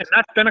 And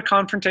that's been a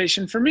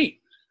confrontation for me.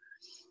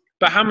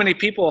 But how many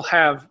people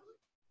I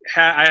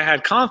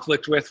had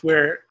conflict with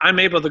where I'm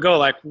able to go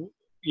like,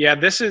 yeah,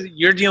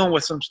 you're dealing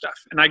with some stuff,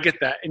 and I get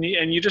that. And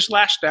you just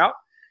lashed out,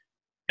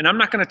 and I'm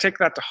not going to take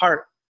that to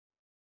heart.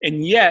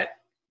 And yet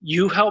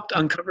you helped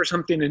uncover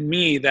something in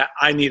me that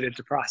I needed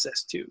to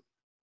process too.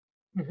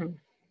 Mm-hmm.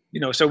 You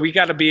know, so we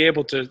got to be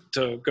able to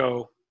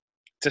go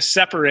to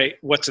separate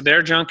what's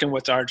their junk and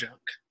what's our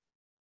junk.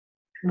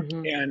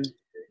 Mm-hmm. And,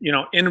 you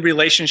know, in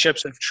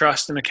relationships of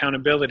trust and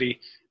accountability,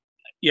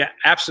 yeah,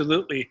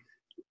 absolutely.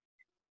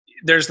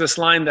 There's this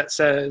line that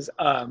says,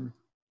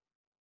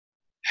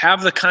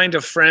 have the kind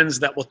of friends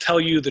that will tell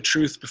you the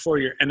truth before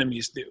your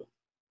enemies do.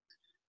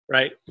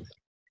 Right.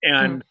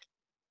 And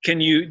do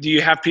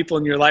you have people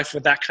in your life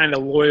with that kind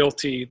of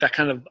loyalty, that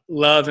kind of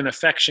love and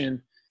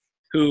affection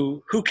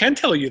who can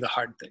tell you the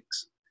hard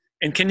things?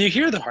 And can you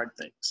hear the hard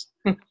things?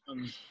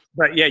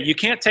 But yeah, you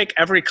can't take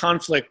every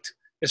conflict,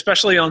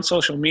 especially on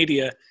social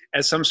media,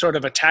 as some sort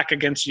of attack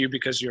against you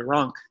because you're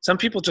wrong. Some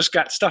people just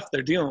got stuff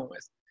they're dealing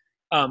with.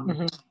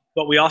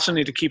 But we also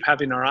need to keep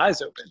having our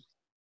eyes open,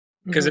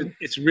 because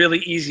it's really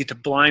easy to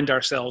blind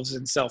ourselves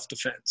in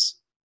self-defense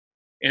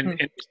and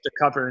to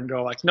cover and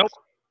go like, nope,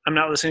 I'm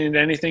not listening to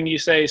anything you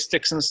say.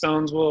 Sticks and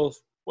stones will,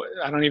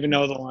 I don't even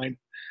know the line.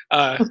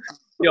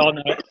 You all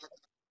know it.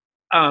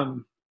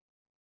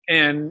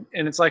 And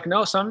it's like,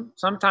 no,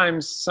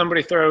 sometimes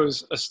somebody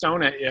throws a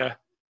stone at you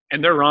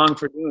and they're wrong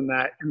for doing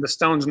that. And the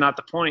stone's not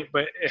the point,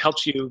 but it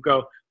helps you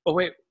go, oh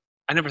wait,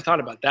 I never thought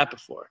about that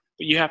before.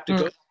 But you have to go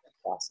through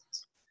that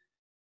process.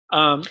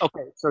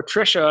 Okay, so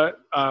Trisha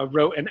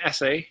wrote an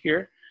essay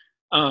here.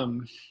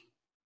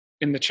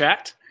 in the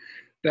chat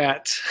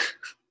that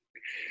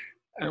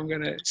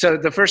so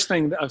the first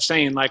thing of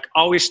saying, like,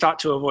 always taught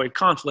to avoid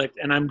conflict.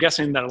 And I'm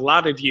guessing that a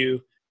lot of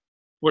you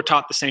were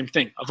taught the same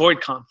thing, avoid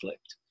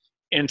conflict.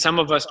 And some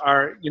of us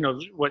are,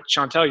 what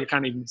Chantel, you're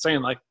kind of even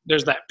saying, like,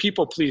 there's that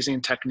people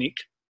pleasing technique,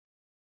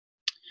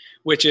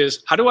 which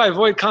is, how do I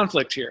avoid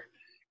conflict here?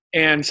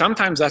 And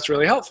sometimes that's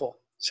really helpful.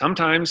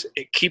 Sometimes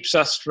it keeps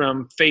us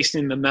from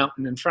facing the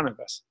mountain in front of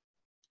us.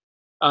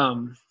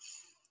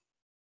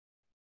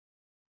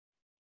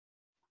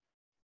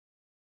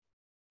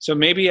 So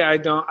maybe I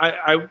don't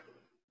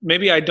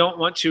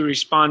want to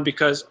respond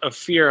because of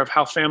fear of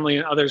how family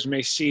and others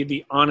may see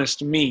the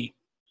honest me,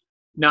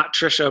 not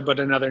Trisha, but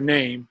another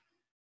name.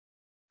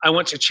 I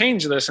want to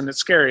change this, and it's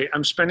scary.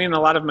 I'm spending a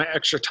lot of my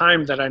extra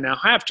time that I now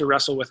have to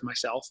wrestle with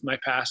myself, my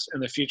past,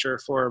 and the future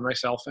for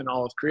myself and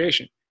all of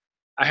creation.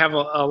 I have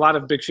a lot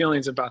of big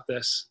feelings about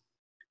this,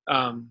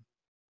 and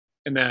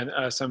then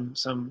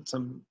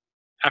some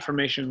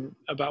affirmation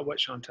about what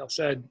Chantel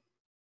said.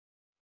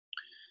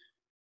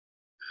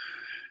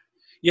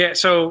 Yeah,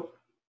 so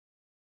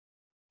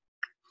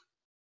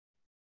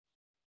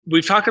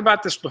we've talked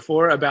about this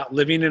before, about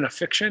living in a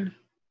fiction.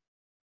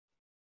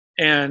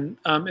 And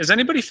is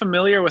anybody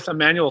familiar with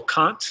Immanuel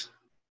Kant?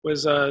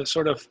 Was a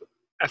sort of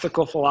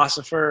ethical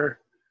philosopher.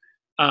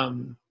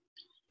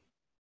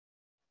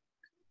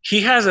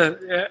 He has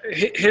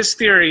his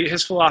theory,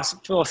 his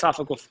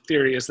philosophical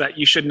theory is that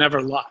you should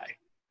never lie,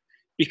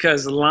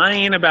 because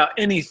lying about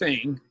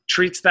anything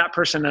treats that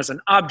person as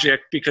an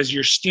object because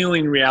you're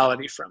stealing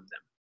reality from them.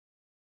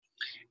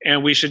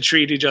 And we should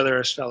treat each other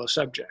as fellow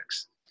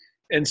subjects.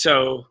 And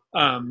so,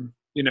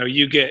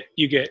 you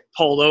get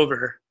pulled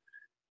over,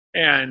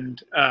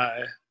 and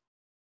I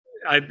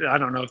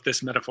don't know if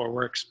this metaphor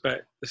works,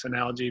 but this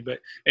analogy,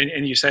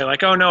 and you say,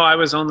 like, oh no, I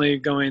was only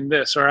going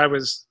this, or I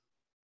was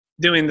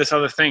doing this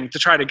other thing to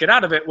try to get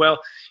out of it. Well,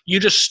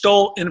 you just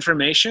stole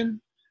information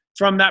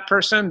from that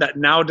person that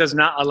now does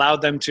not allow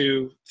them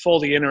to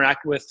fully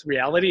interact with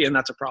reality, and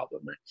that's a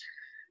problem, right?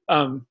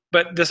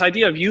 But this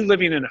idea of you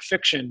living in a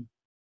fiction,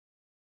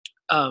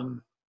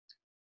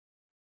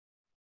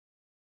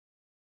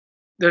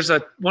 there's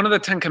one of the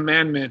 10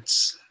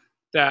 Commandments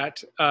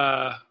that,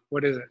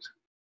 what is it?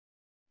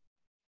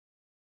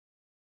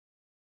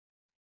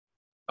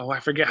 Oh,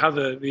 I forget how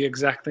the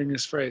exact thing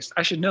is phrased.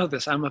 I should know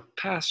this. I'm a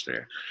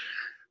pastor.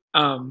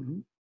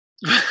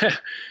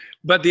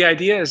 But the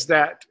idea is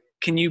that,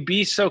 can you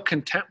be so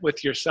content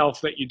with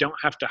yourself that you don't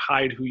have to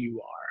hide who you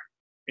are,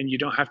 and you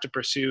don't have to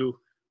pursue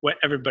what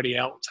everybody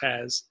else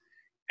has?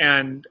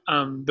 And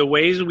the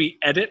ways we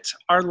edit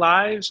our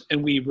lives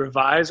and we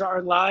revise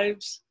our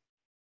lives,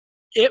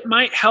 it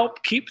might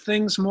help keep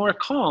things more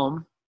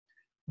calm,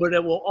 but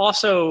it will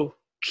also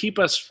keep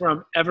us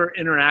from ever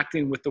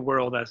interacting with the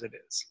world as it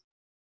is.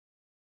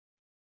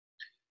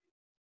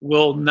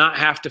 We'll not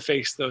have to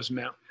face those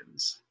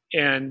mountains.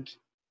 And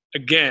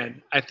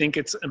again, I think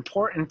it's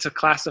important to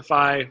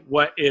classify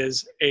what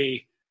is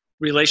a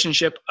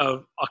relationship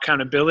of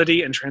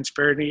accountability and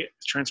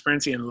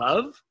transparency and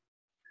love,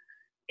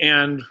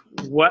 and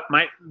what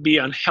might be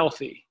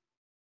unhealthy.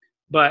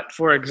 But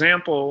for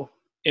example,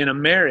 in a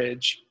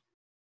marriage,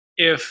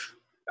 if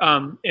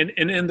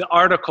in the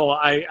article,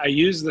 I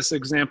use this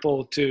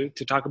example to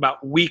talk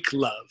about weak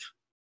love.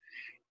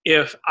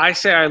 If I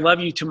say I love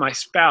you to my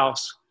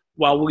spouse,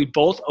 while we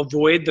both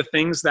avoid the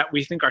things that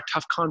we think are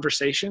tough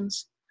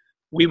conversations,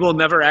 we will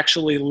never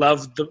actually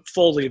love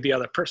fully the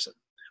other person.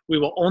 We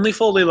will only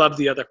fully love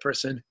the other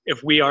person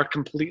if we are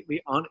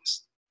completely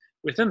honest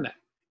within that.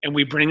 And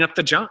we bring up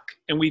the junk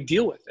and we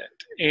deal with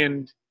it.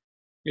 And,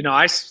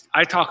 I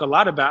talk a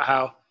lot about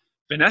how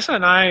Vanessa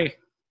and I,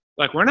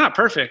 like, we're not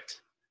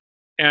perfect.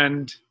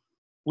 And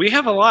we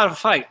have a lot of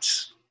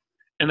fights.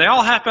 And they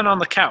all happen on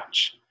the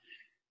couch.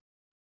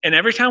 And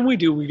every time we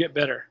do, we get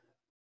better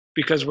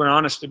because we're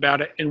honest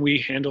about it and we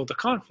handle the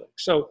conflict.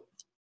 So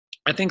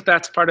I think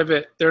that's part of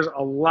it. There's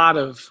a lot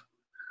of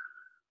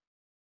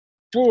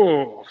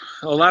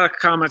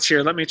comments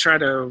here. Let me try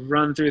to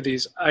run through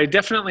these. I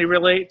definitely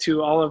relate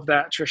to all of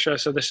that, Trisha.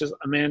 So this is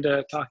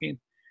Amanda talking.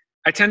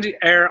 I tend to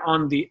err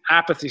on the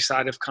apathy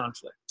side of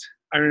conflict.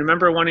 I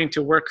remember wanting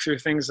to work through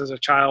things as a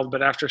child,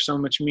 but after so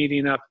much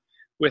meeting up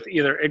with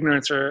either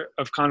ignorance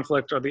of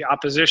conflict or the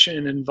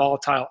opposition and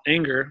volatile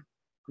anger,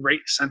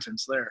 great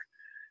sentence there,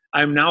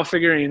 I'm now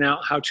figuring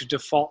out how to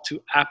default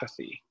to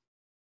apathy.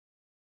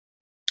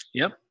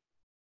 Yep,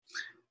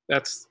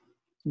 that's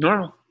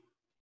normal.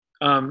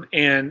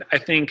 And I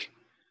think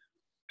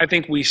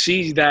we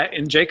see that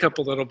in Jacob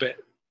a little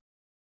bit.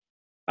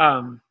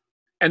 And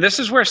this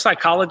is where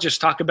psychologists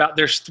talk about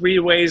there's 3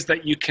 ways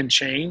that you can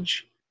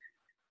change: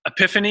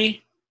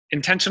 epiphany,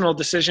 intentional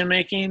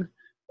decision-making,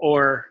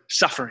 or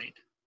suffering.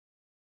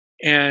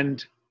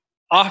 And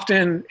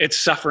often it's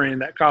suffering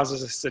that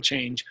causes us to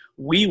change.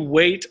 We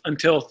wait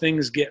until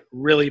things get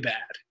really bad.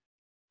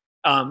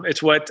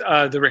 It's what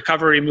the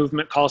recovery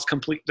movement calls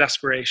complete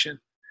desperation.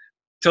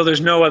 Till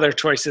there's no other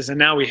choices, and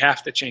now we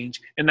have to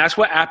change. And that's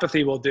what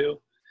apathy will do.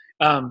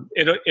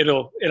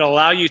 It'll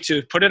allow you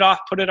to put it off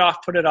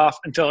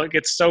until it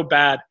gets so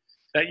bad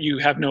that you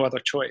have no other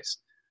choice.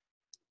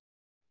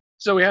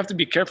 So we have to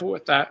be careful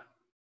with that.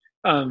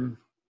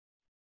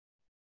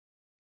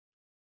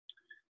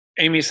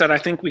 Amy said, I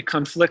think we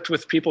conflict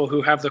with people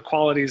who have the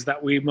qualities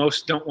that we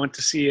most don't want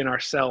to see in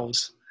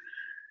ourselves.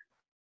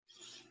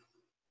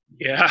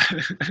 Yeah.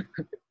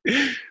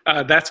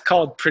 That's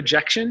called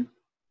projection.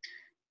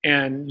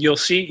 And you'll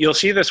see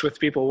this with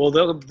people.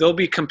 Well, they'll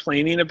be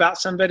complaining about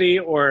somebody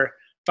or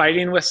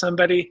fighting with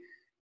somebody,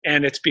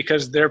 and it's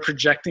because they're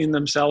projecting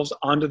themselves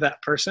onto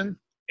that person,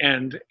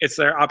 and it's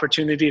their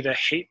opportunity to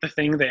hate the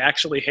thing they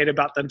actually hate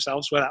about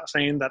themselves without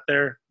saying that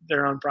they're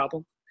their own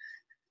problem.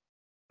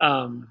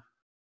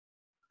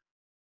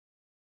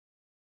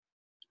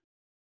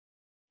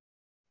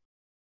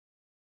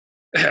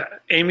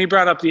 Amy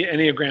brought up the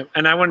Enneagram,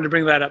 and I wanted to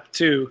bring that up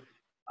too.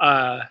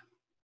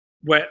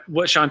 What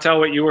Chantel,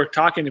 what you were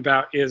talking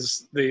about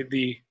is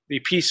the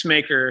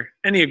peacemaker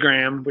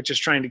Enneagram, which is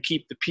trying to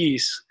keep the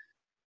peace.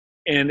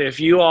 And if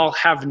you all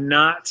have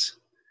not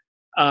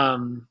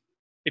done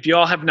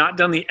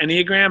the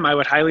Enneagram, I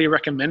would highly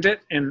recommend it,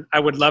 and I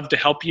would love to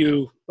help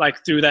you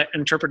like through that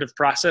interpretive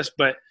process.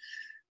 But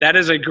that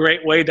is a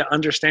great way to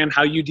understand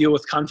how you deal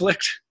with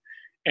conflict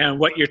and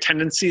what your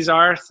tendencies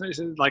are,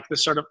 like the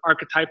sort of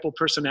archetypal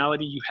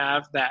personality you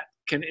have that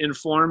can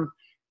inform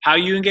how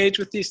you engage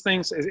with these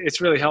things.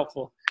 It's really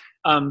helpful.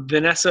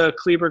 Vanessa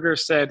Kleberger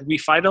said, "We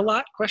fight a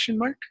lot?" ?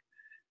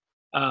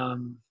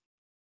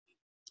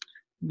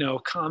 No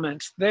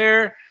comments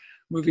there.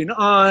 Moving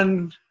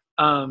on.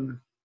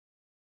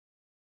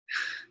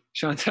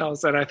 Chantel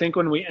said, I think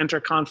when we enter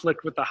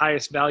conflict with the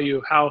highest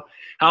value, how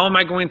am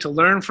I going to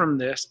learn from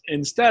this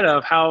instead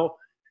of how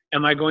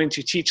am I going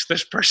to teach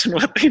this person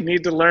what they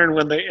need to learn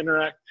when they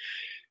interact?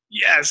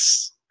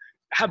 Yes.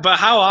 But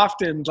how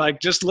often, like,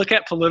 just look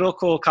at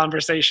political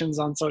conversations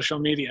on social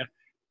media.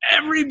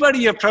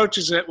 Everybody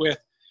approaches it with,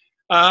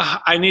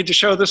 I need to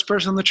show this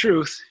person the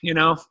truth, you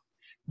know.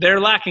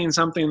 They're lacking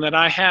something that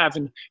I have.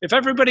 And if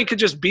everybody could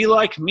just be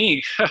like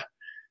me,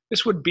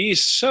 this would be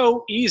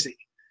so easy.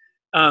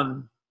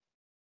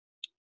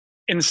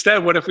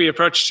 Instead, what if we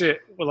approached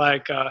it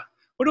like,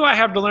 what do I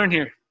have to learn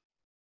here?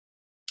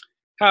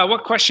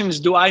 What questions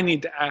do I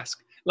need to ask?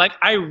 Like,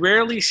 I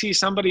rarely see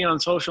somebody on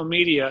social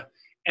media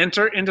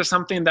enter into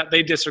something that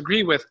they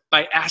disagree with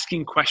by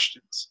asking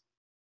questions,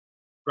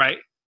 right?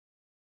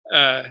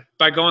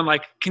 By going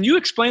like, can you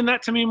explain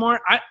that to me more?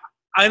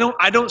 I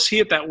don't see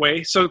it that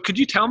way. So could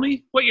you tell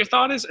me what your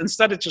thought is?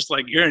 Instead, it's just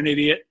like, you're an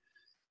idiot,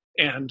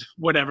 and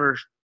whatever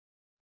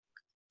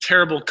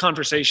terrible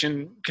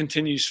conversation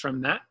continues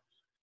from that.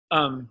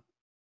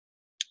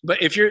 But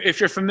if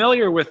you're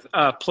familiar with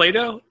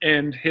Plato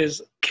and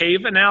his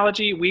cave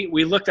analogy,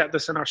 we looked at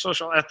this in our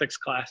social ethics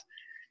class,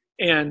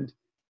 and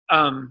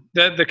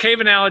the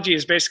cave analogy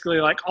is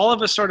basically like all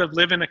of us sort of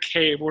live in a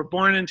cave. We're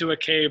born into a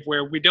cave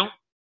where we don't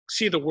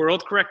see the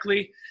world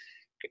correctly,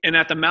 and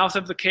at the mouth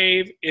of the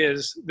cave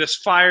is this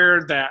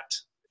fire that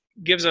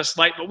gives us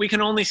light, but we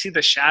can only see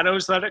the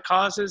shadows that it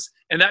causes,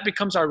 and that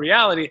becomes our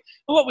reality.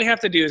 And what we have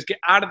to do is get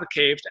out of the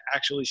cave to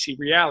actually see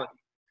reality.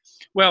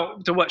 Well,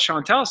 to what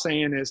Chantel's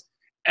saying is,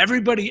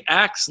 everybody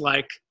acts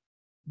like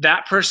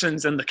that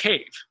person's in the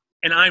cave,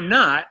 and I'm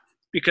not,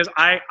 because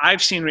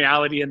I've seen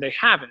reality and they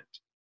haven't.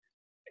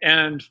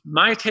 And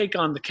my take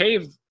on the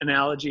cave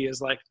analogy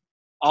is like,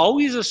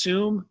 always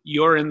assume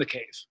you're in the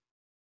cave.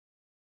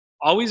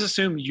 Always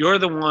assume you're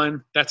the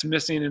one that's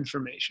missing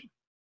information.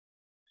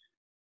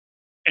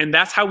 And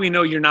that's how we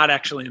know you're not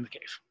actually in the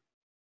cave.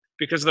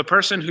 Because the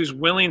person who's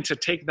willing to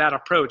take that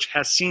approach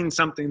has seen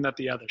something that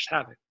the others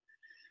haven't.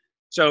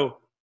 So,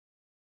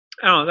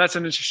 I don't know, that's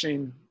an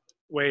interesting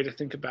way to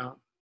think about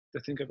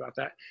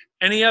that.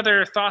 Any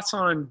other thoughts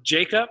on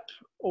Jacob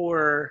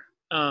or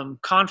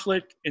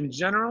conflict in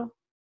general?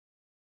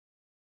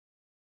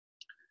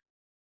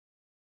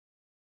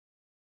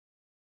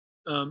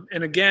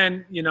 And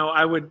again, you know,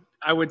 I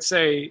would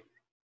say,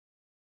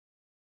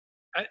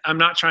 I'm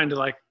not trying to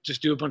like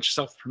just do a bunch of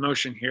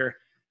self-promotion here.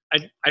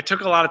 I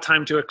took a lot of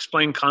time to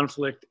explain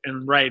conflict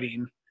in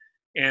writing,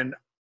 and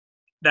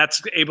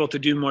that's able to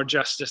do more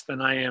justice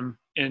than I am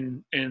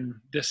in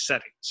this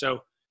setting.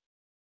 So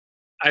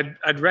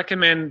I'd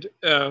recommend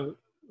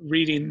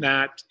reading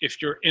that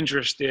if you're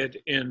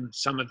interested in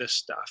some of this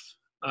stuff.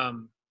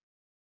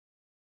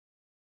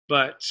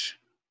 But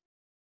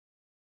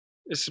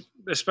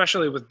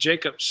especially with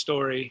Jacob's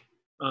story,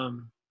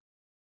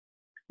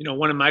 you know,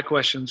 one of my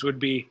questions would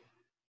be,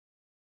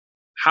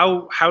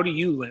 how do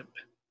you limp?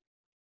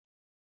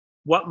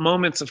 What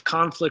moments of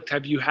conflict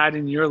have you had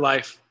in your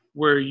life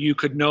where you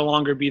could no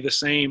longer be the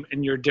same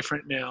and you're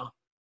different now?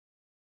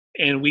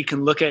 And we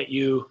can look at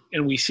you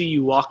and we see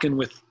you walking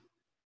with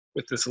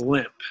this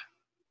limp.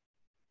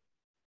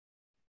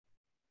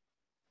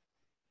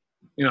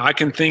 You know, I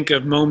can think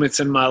of moments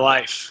in my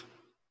life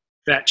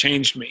that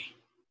changed me.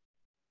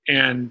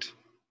 And,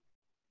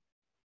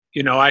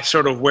 you know, I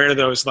sort of wear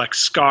those like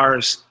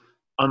scars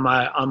on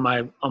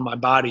my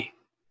body.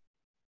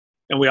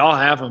 And we all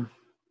have them.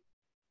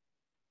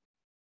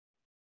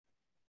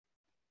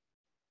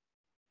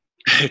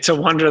 It's a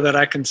wonder that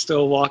I can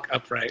still walk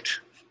upright.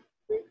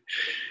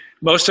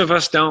 Most of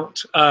us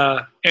don't.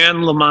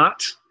 Anne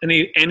Lamott,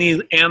 any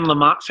Anne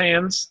Lamott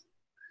fans?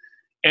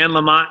 Anne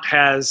Lamott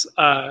has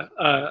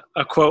a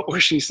quote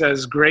where she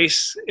says,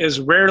 "Grace is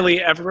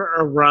rarely ever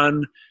a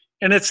run,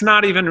 and it's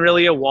not even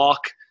really a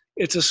walk.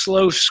 It's a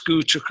slow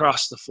scooch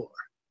across the floor."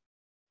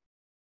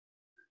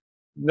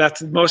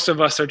 Most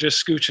of us are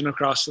just scooching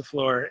across the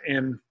floor,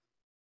 and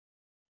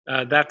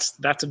that's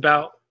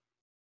about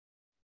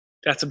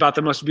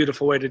the most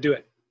beautiful way to do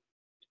it.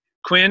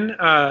 Quinn,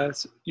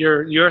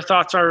 your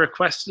thoughts are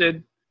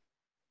requested.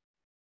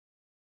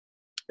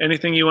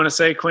 Anything you want to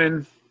say,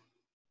 Quinn?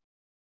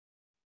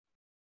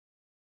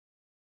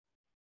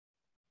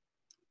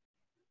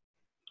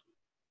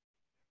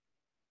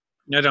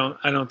 I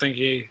don't think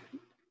he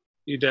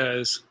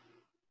does.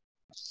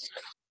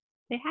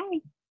 Say hi.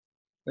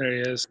 There he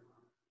is.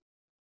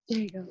 There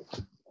you go.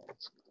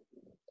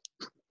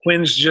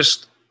 Quinn's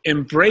just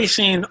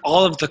embracing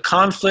all of the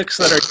conflicts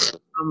that are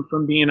come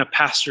from being a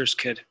pastor's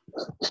kid.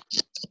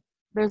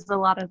 There's a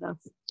lot of those.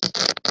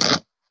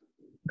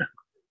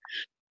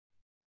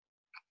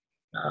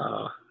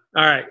 All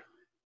right.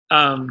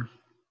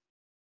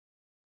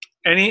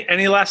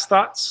 Any last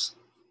thoughts?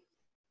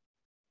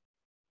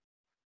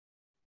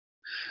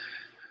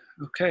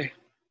 Okay.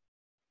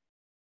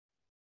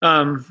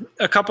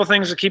 A couple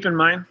things to keep in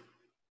mind.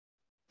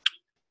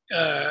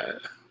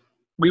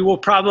 We will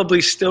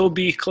probably still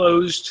be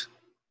closed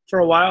for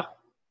a while.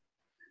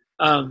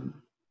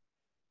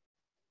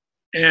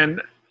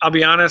 And I'll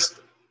be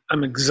honest,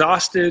 I'm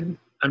exhausted.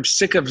 I'm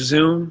sick of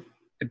Zoom.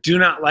 I do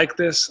not like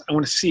this. I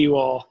want to see you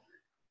all.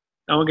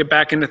 I want to get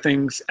back into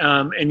things.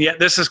 And yet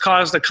this has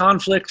caused a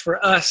conflict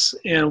for us,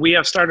 and we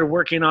have started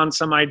working on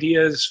some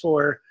ideas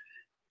for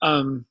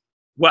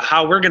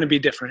how we're going to be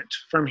different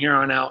from here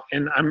on out.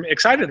 And I'm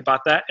excited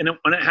about that, and it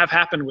wouldn't have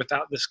happened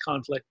without this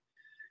conflict.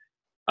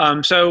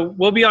 So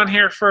we'll be on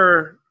here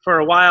for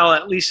a while,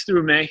 at least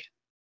through May,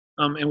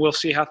 and we'll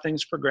see how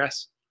things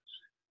progress.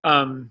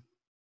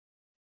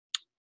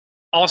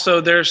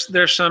 Also,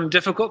 there's some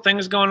difficult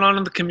things going on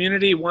in the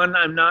community. One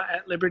I'm not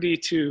at liberty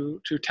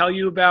to tell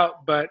you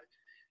about, but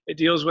it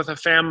deals with a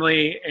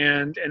family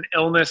and an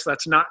illness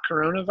that's not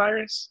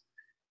coronavirus,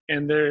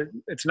 and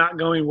it's not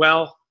going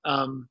well.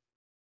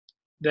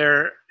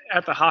 They're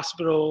at the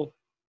hospital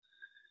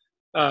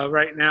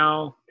right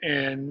now,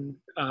 and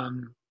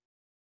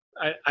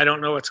I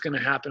don't know what's going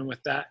to happen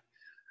with that.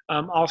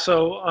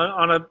 Also,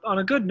 on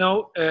a good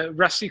note,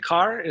 Rusty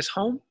Carr is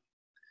home,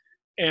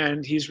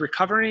 and he's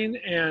recovering,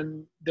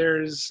 and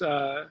there's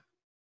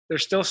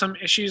still some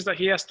issues that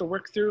he has to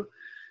work through,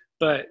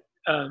 but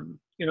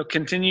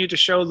continue to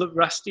show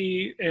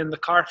Rusty and the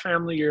Carr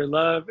family your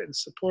love and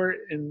support,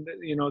 and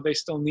they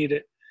still need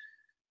it.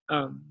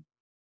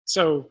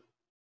 So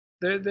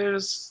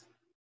there's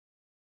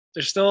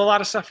still a lot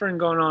of suffering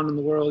going on in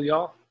the world,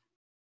 y'all.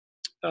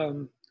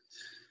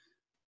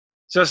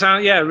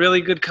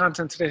 Really good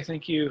content today.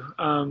 Thank you.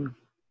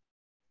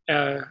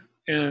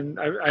 And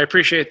I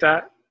appreciate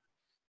that.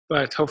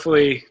 But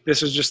hopefully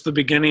this is just the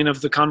beginning of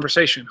the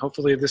conversation.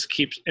 Hopefully this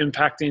keeps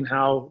impacting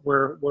how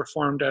we're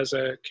formed as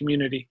a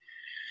community.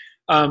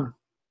 I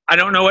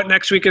don't know what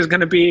next week is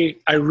going to be.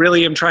 I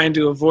really am trying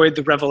to avoid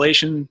the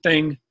Revelation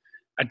thing.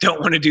 I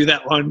don't want to do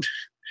that one.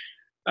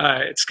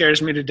 It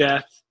scares me to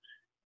death,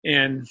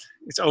 and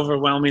it's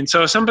overwhelming.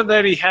 So if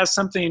somebody has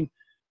something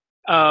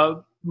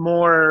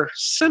more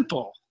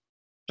simple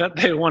that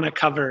they want to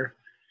cover,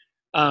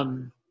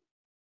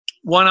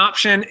 one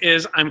option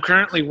is I'm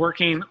currently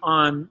working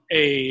on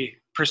a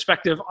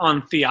perspective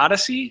on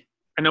theodicy.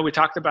 I know we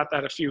talked about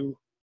that a few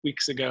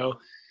weeks ago,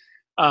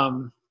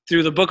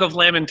 through the book of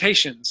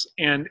Lamentations,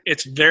 and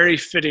it's very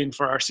fitting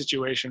for our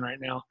situation right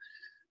now.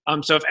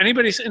 So if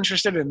anybody's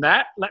interested in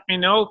that, let me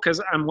know, because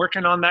I'm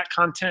working on that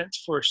content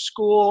for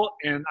school,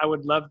 and I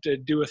would love to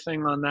do a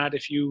thing on that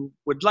if you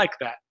would like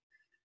that.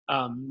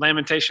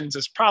 Lamentations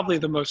is probably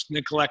the most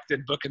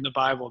neglected book in the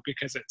Bible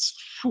because it's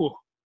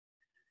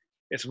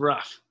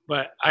rough,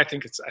 but I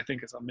think it's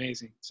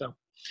amazing. So,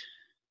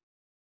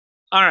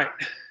 all right,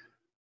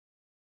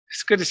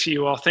 it's good to see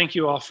you all. Thank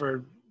you all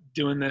for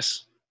doing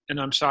this, and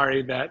I'm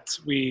sorry that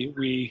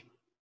we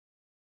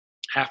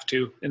have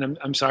to, and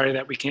I'm sorry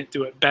that we can't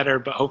do it better,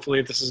 but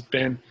hopefully this has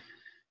been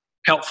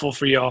helpful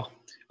for y'all.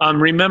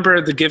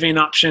 Remember the giving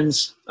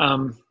options.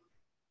 We're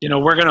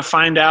going to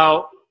find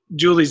out.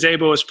 Julie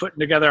Zabo is putting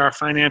together our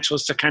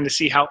financials to kind of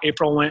see how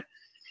April went.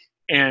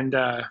 And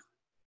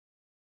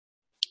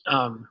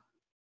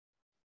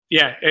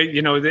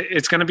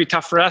it's going to be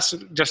tough for us,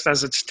 just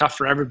as it's tough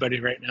for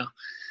everybody right now.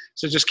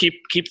 So just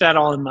keep that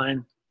all in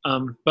mind.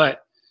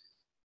 But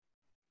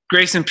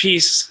grace and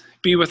peace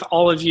be with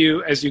all of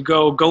you as you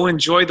go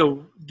enjoy the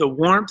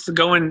warmth,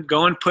 go and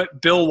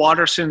put Bill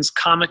Watterson's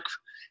comic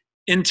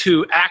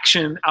into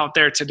action out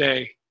there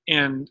today,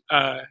 and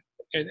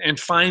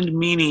find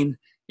meaning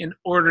in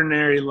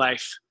ordinary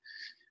life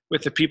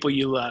with the people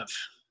you love.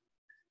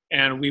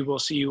 And we will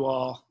see you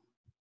all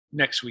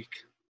next week.